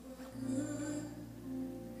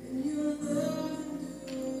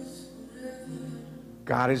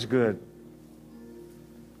 God is good.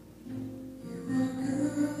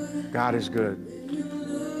 God is good.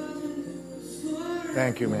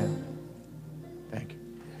 Thank you, man. Thank you.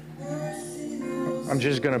 I'm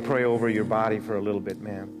just going to pray over your body for a little bit,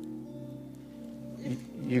 man.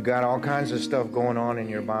 You got all kinds of stuff going on in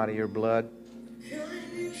your body, your blood,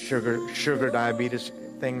 sugar, diabetes,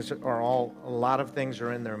 a lot of things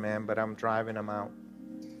are in there, man, but I'm driving them out.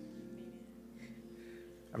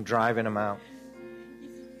 I'm driving them out.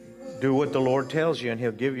 Do what the Lord tells you, and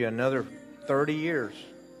He'll give you another 30 years.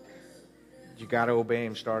 You got to obey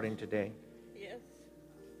Him starting today. Yes.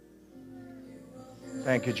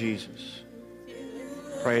 Thank you, Jesus.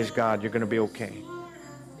 Praise God. You're going to be okay.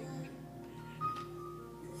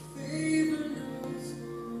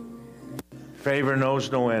 Favor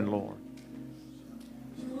knows no end, Lord.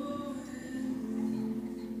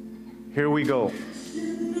 Here we go.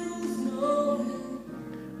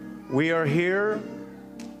 We are here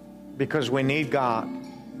because we need God.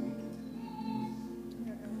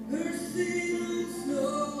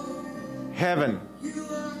 Heaven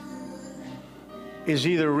is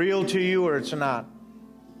either real to you or it's not.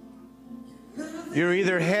 You're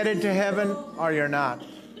either headed to heaven or you're not.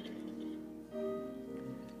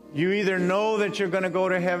 You either know that you're going to go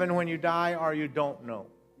to heaven when you die or you don't know.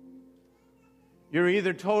 You're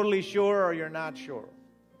either totally sure or you're not sure.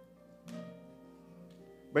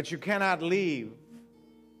 But you cannot leave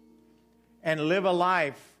and live a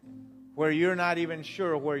life where you're not even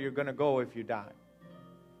sure where you're going to go if you die.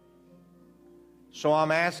 So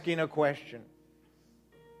I'm asking a question.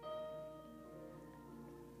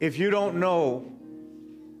 If you don't know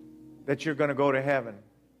that you're going to go to heaven,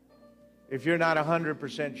 if you're not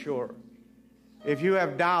 100% sure, if you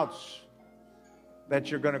have doubts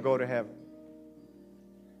that you're going to go to heaven,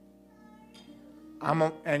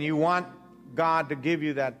 and you want God to give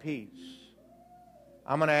you that peace,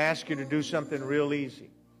 I'm going to ask you to do something real easy.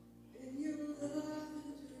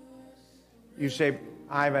 You say,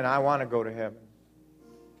 Ivan, I want to go to heaven.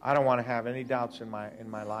 I don't want to have any doubts in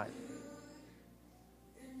my life.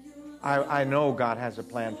 I know God has a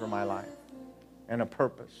plan for my life and a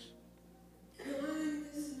purpose.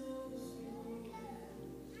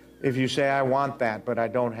 If you say, I want that, but I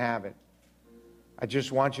don't have it, I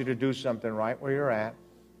just want you to do something right where you're at.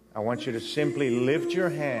 I want you to simply lift your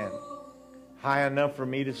hand high enough for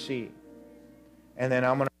me to see. And then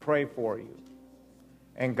I'm going to pray for you.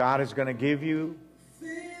 And God is going to give you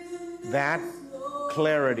that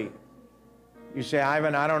clarity. You say,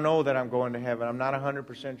 Ivan, I don't know that I'm going to heaven. I'm not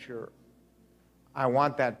 100% sure. I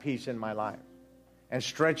want that peace in my life. And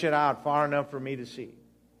stretch it out far enough for me to see.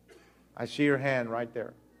 I see your hand right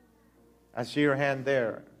there. I see your hand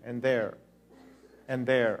there and there and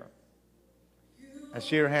there. I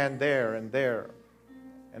see your hand there and there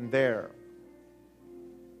and there.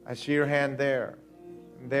 I see your hand there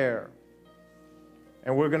and there.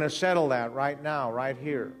 And we're going to settle that right now, right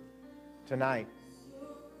here, tonight.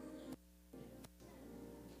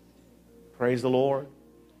 Praise the Lord.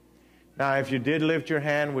 Now, if you did lift your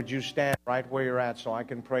hand, would you stand right where you're at so I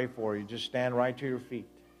can pray for you? Just stand right to your feet.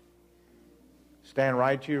 Stand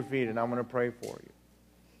right to your feet, and I'm going to pray for you.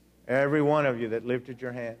 Every one of you that lifted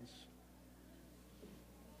your hands.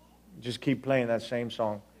 Just keep playing that same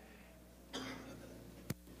song.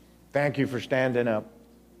 Thank you for standing up.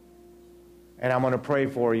 And I'm going to pray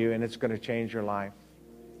for you, and it's going to change your life.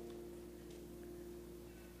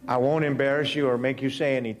 I won't embarrass you or make you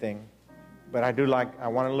say anything, but I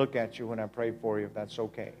want to look at you when I pray for you, if that's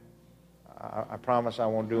okay. I promise I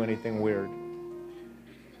won't do anything weird.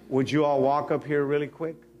 Would you all walk up here really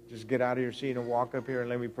quick? Just get out of your seat and walk up here and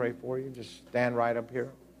let me pray for you. Just stand right up here.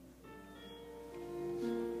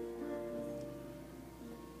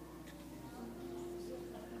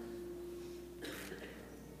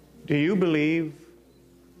 Do you believe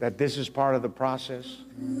that this is part of the process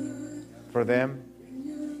for them?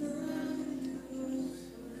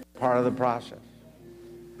 Part of the process.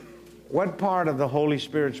 What part of the Holy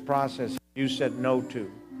Spirit's process have you said no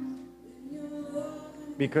to?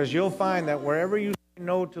 Because you'll find that wherever you say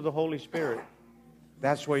no to the Holy Spirit,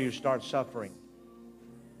 that's where you start suffering.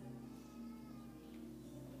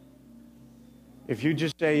 If you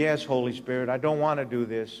just say, yes, Holy Spirit, I don't want to do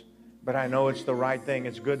this, but I know it's the right thing,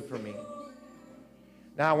 it's good for me.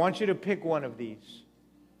 Now I want you to pick one of these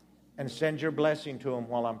and send your blessing to him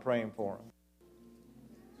while I'm praying for him.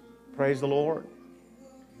 Praise the Lord.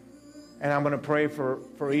 And I'm going to pray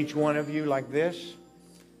for each one of you like this.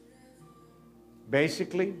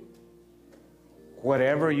 Basically,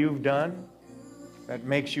 whatever you've done that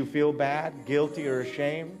makes you feel bad, guilty, or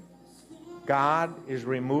ashamed, God is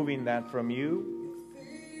removing that from you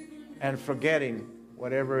and forgetting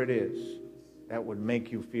whatever it is that would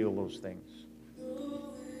make you feel those things.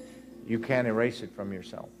 You can't erase it from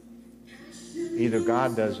yourself. Either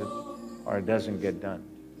God does it or it doesn't get done.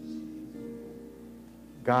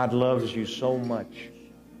 God loves you so much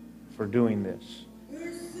for doing this.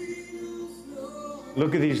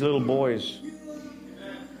 Look at these little boys.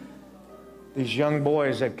 These young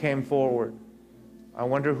boys that came forward. I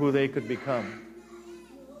wonder who they could become.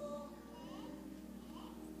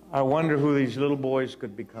 I wonder who these little boys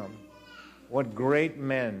could become. What great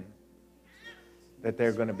men that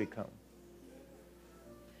they're going to become.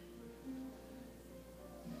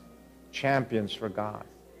 Champions for God.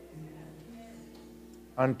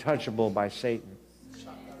 Untouchable by Satan.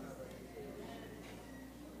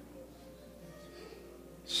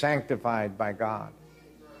 Sanctified by God.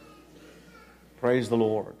 Praise the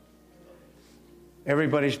Lord.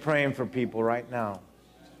 Everybody's praying for people right now.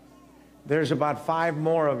 There's about 5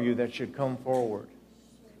 more of you that should come forward.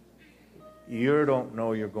 You don't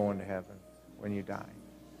know you're going to heaven when you die.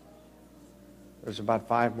 There's about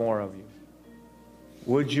 5 more of you.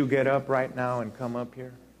 Would you get up right now and come up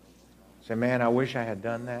here? Say, man, I wish I had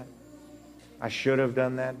done that. I should have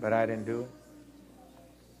done that, but I didn't do it.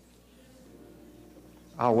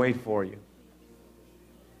 I'll wait for you.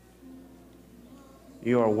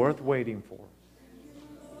 You are worth waiting for.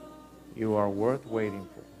 You are worth waiting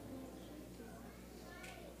for.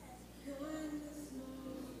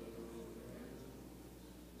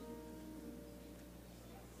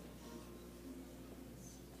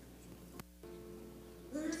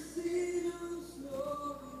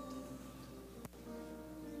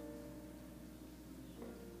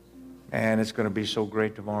 And it's going to be so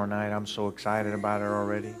great tomorrow night. I'm so excited about it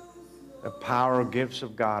already. The power gifts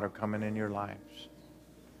of God are coming in your lives.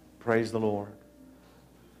 Praise the Lord.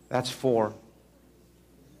 That's 4.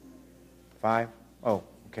 5? Oh,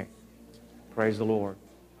 okay. Praise the Lord.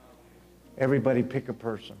 Everybody pick a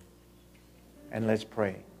person and let's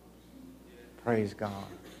pray. Praise God.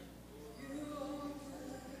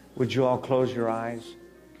 Would you all close your eyes?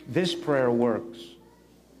 This prayer works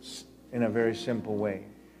in a very simple way.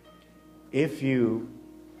 If you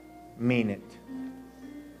mean it,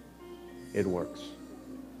 it works.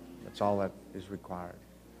 That's all that is required.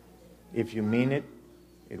 If you mean it,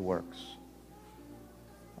 it works.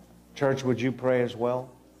 Church, would you pray as well?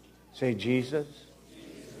 Say, Jesus,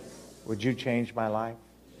 would you change my life?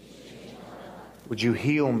 Would you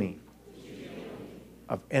heal me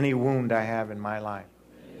of any wound I have in my life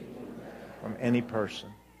from any person?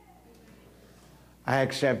 I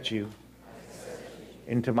accept you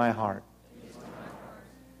into my heart.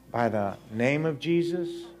 By the name of Jesus,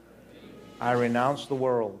 I renounce the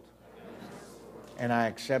world and I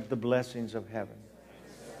accept the blessings of heaven.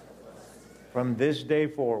 From this day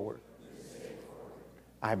forward,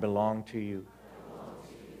 I belong to you.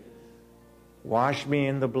 Wash me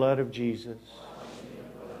in the blood of Jesus.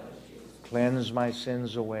 Cleanse my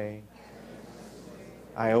sins away.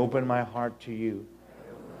 I open my heart to you.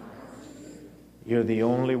 You're the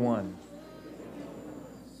only one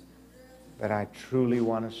that I truly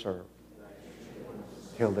want to serve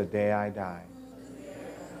till the day I die.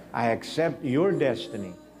 I accept your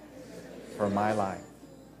destiny for my life.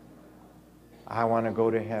 I want to go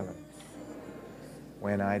to heaven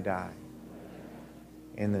when I die.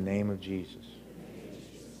 In the name of Jesus.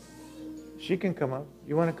 She can come up.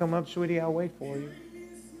 You want to come up, sweetie? I'll wait for you.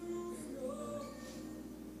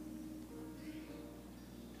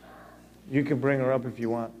 You can bring her up if you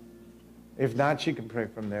want. If not, she can pray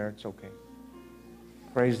from there. It's okay.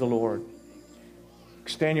 Praise the Lord.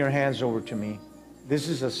 Extend your hands over to me. This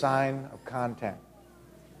is a sign of contact.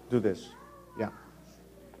 Do this. Yeah.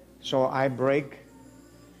 So I break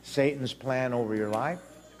Satan's plan over your life.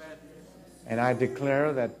 And I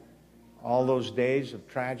declare that all those days of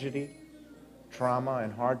tragedy, trauma,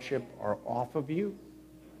 and hardship are off of you.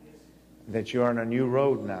 That you're on a new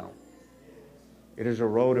road now. It is a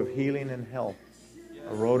road of healing and health.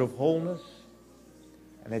 A road of wholeness.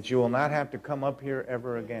 And that you will not have to come up here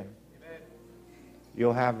ever again.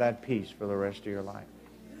 You'll have that peace for the rest of your life.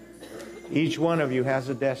 Each one of you has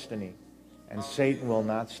a destiny, and Satan will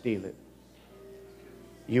not steal it.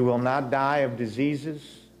 You will not die of diseases.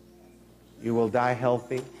 You will die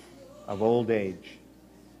healthy of old age.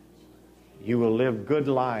 You will live good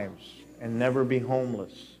lives and never be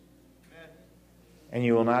homeless. And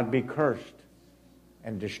you will not be cursed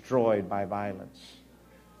and destroyed by violence.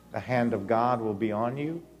 The hand of God will be on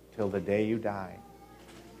you till the day you die.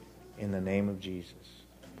 In the name of Jesus.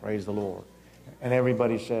 Praise the Lord. And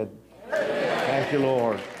everybody said, thank you,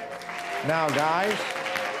 Lord. Now, guys,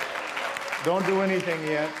 don't do anything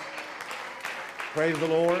yet. Praise the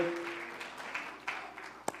Lord.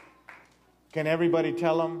 Can everybody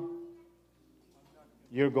tell them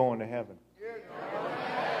you're going to heaven?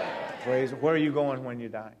 Praise. Where are you going when you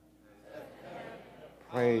die?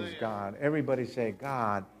 Praise God. Everybody say,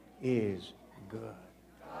 God is good.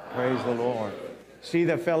 Praise the Lord. See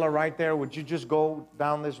the fella right there? Would you just go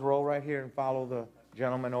down this row right here and follow the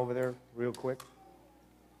gentleman over there real quick?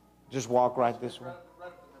 Just walk right this way.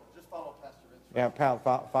 Just follow Pastor Vince. Yeah,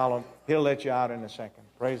 pal, follow him. He'll let you out in a second.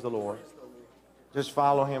 Praise the Lord. Just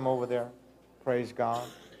follow him over there. Praise God.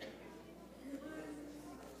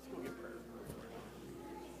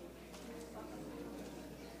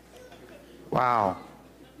 Wow.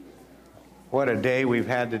 What a day we've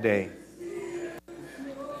had today.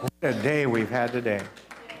 What a day we've had today.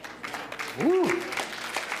 Woo.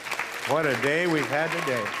 What a day we've had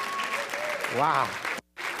today. Wow.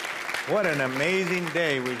 What an amazing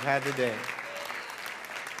day we've had today.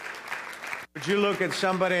 Would you look at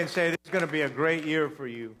somebody and say, this is going to be a great year for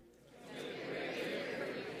you?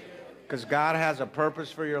 Because God has a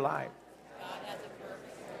purpose for your life.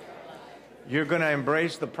 You're going to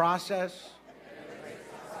embrace the process,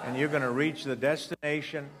 and you're going to reach the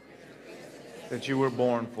destination that you were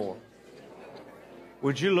born for.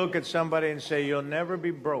 Would you look at somebody and say, you'll never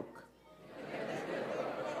be broke?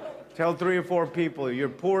 Tell 3 or 4 people, your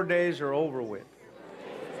poor days are over with.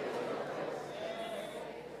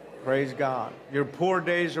 Praise God. Your poor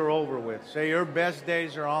days are over with. Say, your best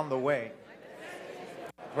days are on the way.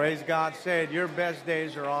 Praise God. Say it, your best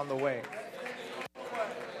days are on the way.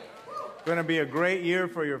 It's going to be a great year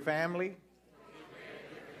for your family.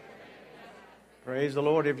 Praise the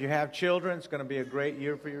Lord. If you have children, it's going to be a great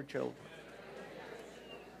year for your children.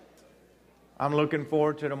 I'm looking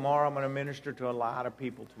forward to tomorrow. I'm going to minister to a lot of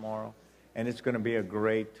people tomorrow. And it's going to be a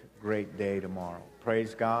great, great day tomorrow.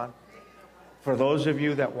 Praise God. For those of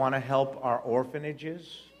you that want to help our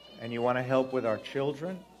orphanages and you want to help with our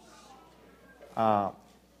children,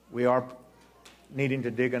 we are needing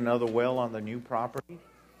to dig another well on the new property.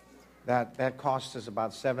 That costs us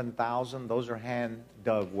about $7,000. Those are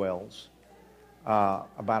hand-dug wells.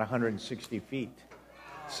 About 160 feet.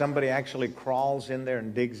 Somebody actually crawls in there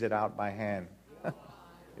and digs it out by hand.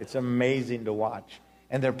 It's amazing to watch.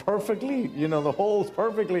 And they're perfectly, the hole's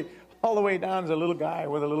perfectly, all the way down is a little guy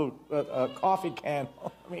with a little coffee can.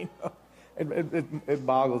 I mean, it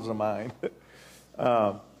boggles the mind.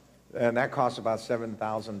 And that costs about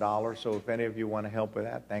 $7,000. So if any of you want to help with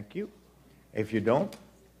that, thank you. If you don't,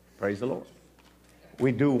 praise the Lord.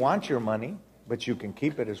 We do want your money, but you can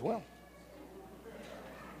keep it as well.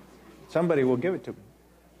 Somebody will give it to me.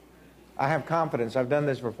 I have confidence. I've done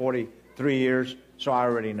this for 43 years, so I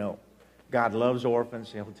already know. God loves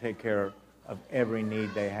orphans. He'll take care of every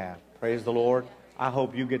need they have. Praise the Lord. I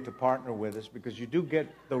hope you get to partner with us because you do get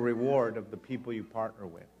the reward of the people you partner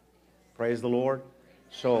with. Praise the Lord.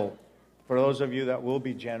 So for those of you that will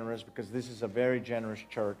be generous, because this is a very generous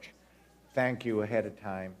church, thank you ahead of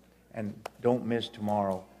time. And don't miss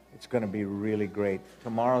tomorrow. It's going to be really great.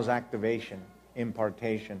 Tomorrow's activation,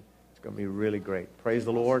 impartation, going to be really great. Praise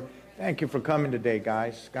the Lord. Thank you for coming today,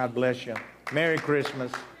 guys. God bless you. Merry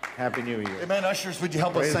Christmas. Happy New Year. Amen. Ushers, would you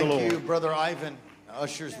help us? Thank you, Brother Ivan.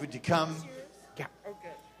 Ushers, would you come? Yeah. Okay.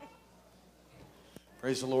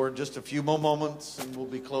 Praise the Lord. Just a few more moments, and we'll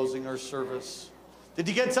be closing our service. Did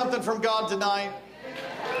you get something from God tonight?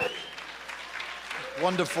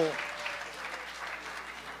 Wonderful.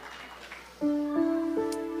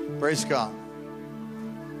 Praise God.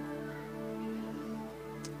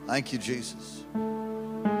 Thank you, Jesus.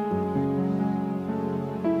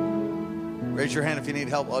 Raise your hand if you need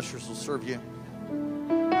help. Ushers will serve you.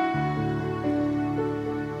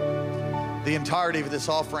 The entirety of this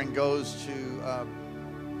offering goes to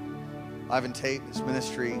Ivan Tate, his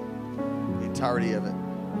ministry, the entirety of it.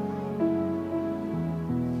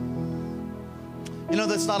 You know,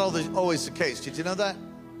 that's not always the case. Did you know that?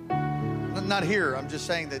 Not here. I'm just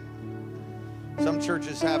saying that some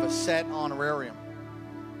churches have a set honorarium.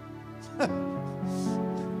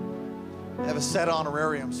 They have a set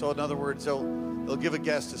honorarium. So in other words, they'll give a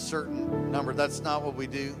guest a certain number. That's not what we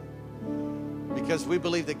do. Because we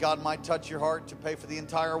believe that God might touch your heart to pay for the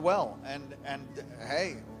entire well. And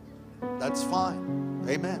hey, that's fine.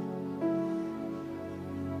 Amen.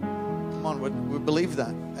 Come on, we believe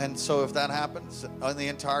that. And so if that happens, on the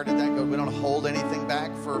entirety of that goes, we don't hold anything back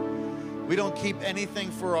we don't keep anything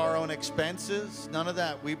for our own expenses. None of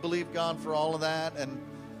that. We believe God for all of that. And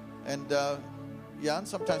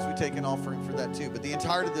sometimes we take an offering for that too. But the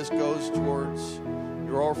entirety of this goes towards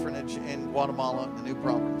your orphanage in Guatemala, the new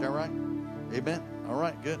property. Is that right? Amen. All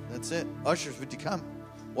right, good. That's it. Ushers, would you come?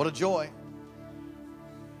 What a joy.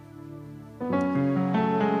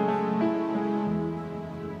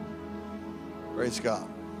 Praise God.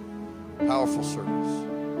 Powerful service.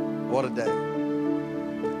 What a day.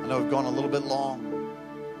 I know we've gone a little bit long.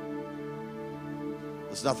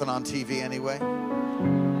 There's nothing on TV anyway.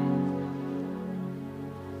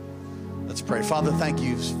 Let's pray. Father, thank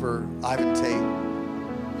you for Ivan Tate,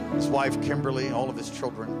 his wife Kimberly, all of his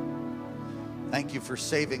children. Thank you for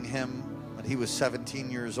saving him when he was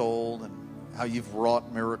 17 years old and how you've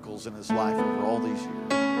wrought miracles in his life over all these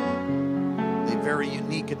years. A very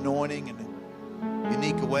unique anointing and a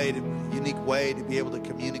unique way to be able to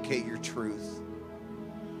communicate your truth.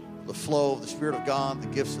 The flow of the Spirit of God, the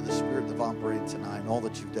gifts of the Spirit that have operated tonight, and all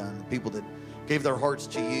that you've done. The people that gave their hearts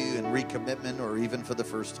to you in recommitment or even for the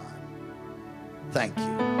first time. Thank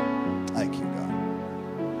you. Thank you,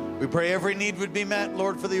 God. We pray every need would be met,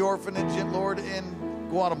 Lord, for the orphanage and, Lord, in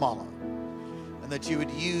Guatemala. And that you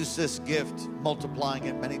would use this gift, multiplying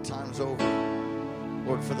it many times over,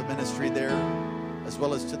 Lord, for the ministry there, as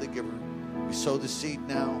well as to the giver. We sow the seed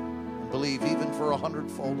now and believe even for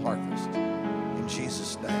 100-fold harvest. In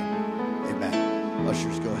Jesus' name, amen.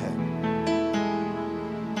 Ushers, go ahead.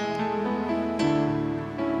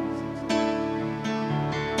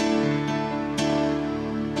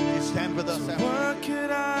 Stand with us. What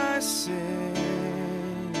could I say?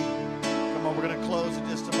 Come on, we're going to close in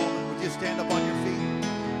just a moment. Would you stand up on your feet?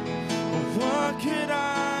 What could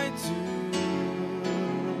I do?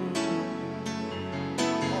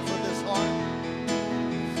 Offer this heart.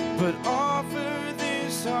 But offer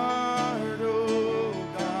this heart, oh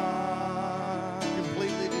God.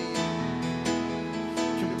 Completely to you.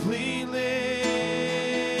 Completely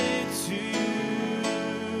to you.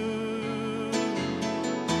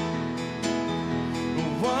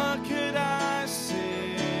 What could I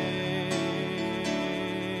say?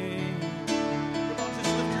 Come on,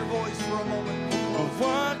 just lift your voice for a moment.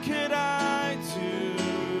 What could I do?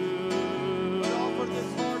 But offer this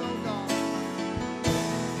heart, oh God.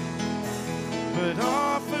 But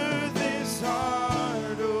offer this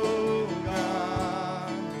heart, oh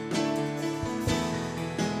God.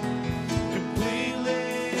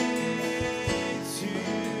 Completely to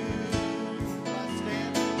you. Let's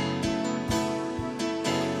stand.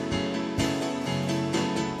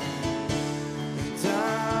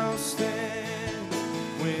 I'll stand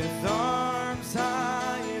with arms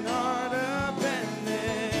high and heart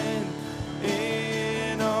abandoned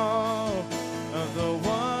in awe of the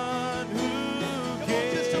one who Come on,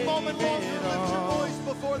 just a moment longer. gave it Lift your all. voice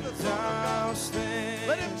before the throne of I'll God. stand.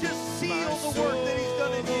 Let him just seal the work that he's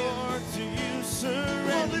done in you. Lord, to you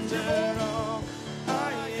Come on, lift your surrender voice. all I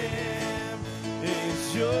am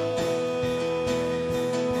is yours.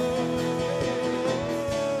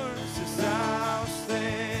 As I'll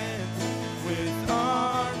stand with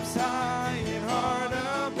arms high and heart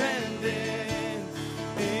abandoned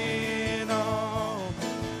in awe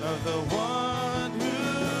of the one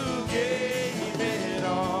who gave it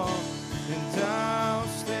all. And I'll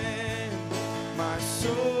stand, my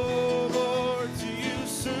soul, Lord, to you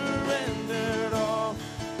surrendered all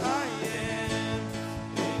I am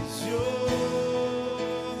is yours.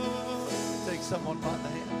 Take someone by the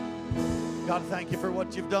hand. God, thank you for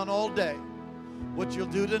what you've done all day, what you'll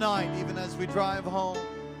do tonight, even as we drive home.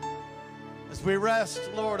 As we rest,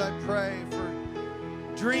 Lord, I pray for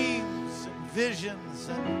dreams and visions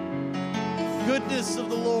and goodness of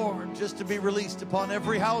the Lord just to be released upon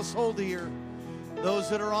every household here, those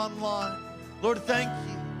that are online. Lord, thank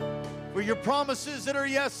you for your promises that are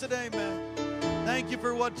yes and amen. Thank you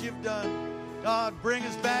for what you've done. God, bring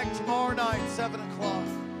us back tomorrow night, 7 o'clock.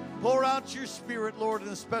 Pour out your Spirit, Lord, in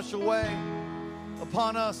a special way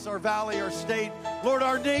upon us, our valley, our state. Lord,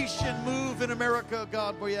 our nation, move in America,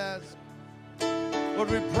 God, we ask.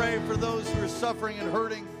 Lord, we pray for those who are suffering and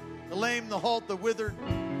hurting, the lame, the halt, the withered.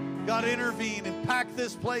 God, intervene and pack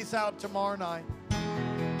this place out tomorrow night.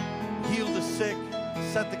 Heal the sick,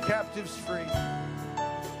 set the captives free.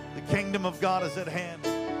 The kingdom of God is at hand.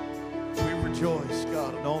 We rejoice,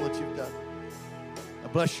 God, in all that you've done. Now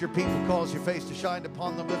bless your people, cause your face to shine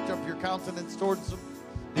upon them, lift up your countenance towards them,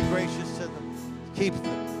 be gracious to them, keep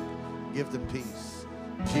them, give them peace.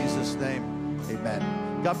 In Jesus' name,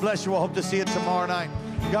 amen. God bless you. We'll hope to see you tomorrow night.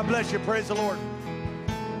 God bless you. Praise the Lord.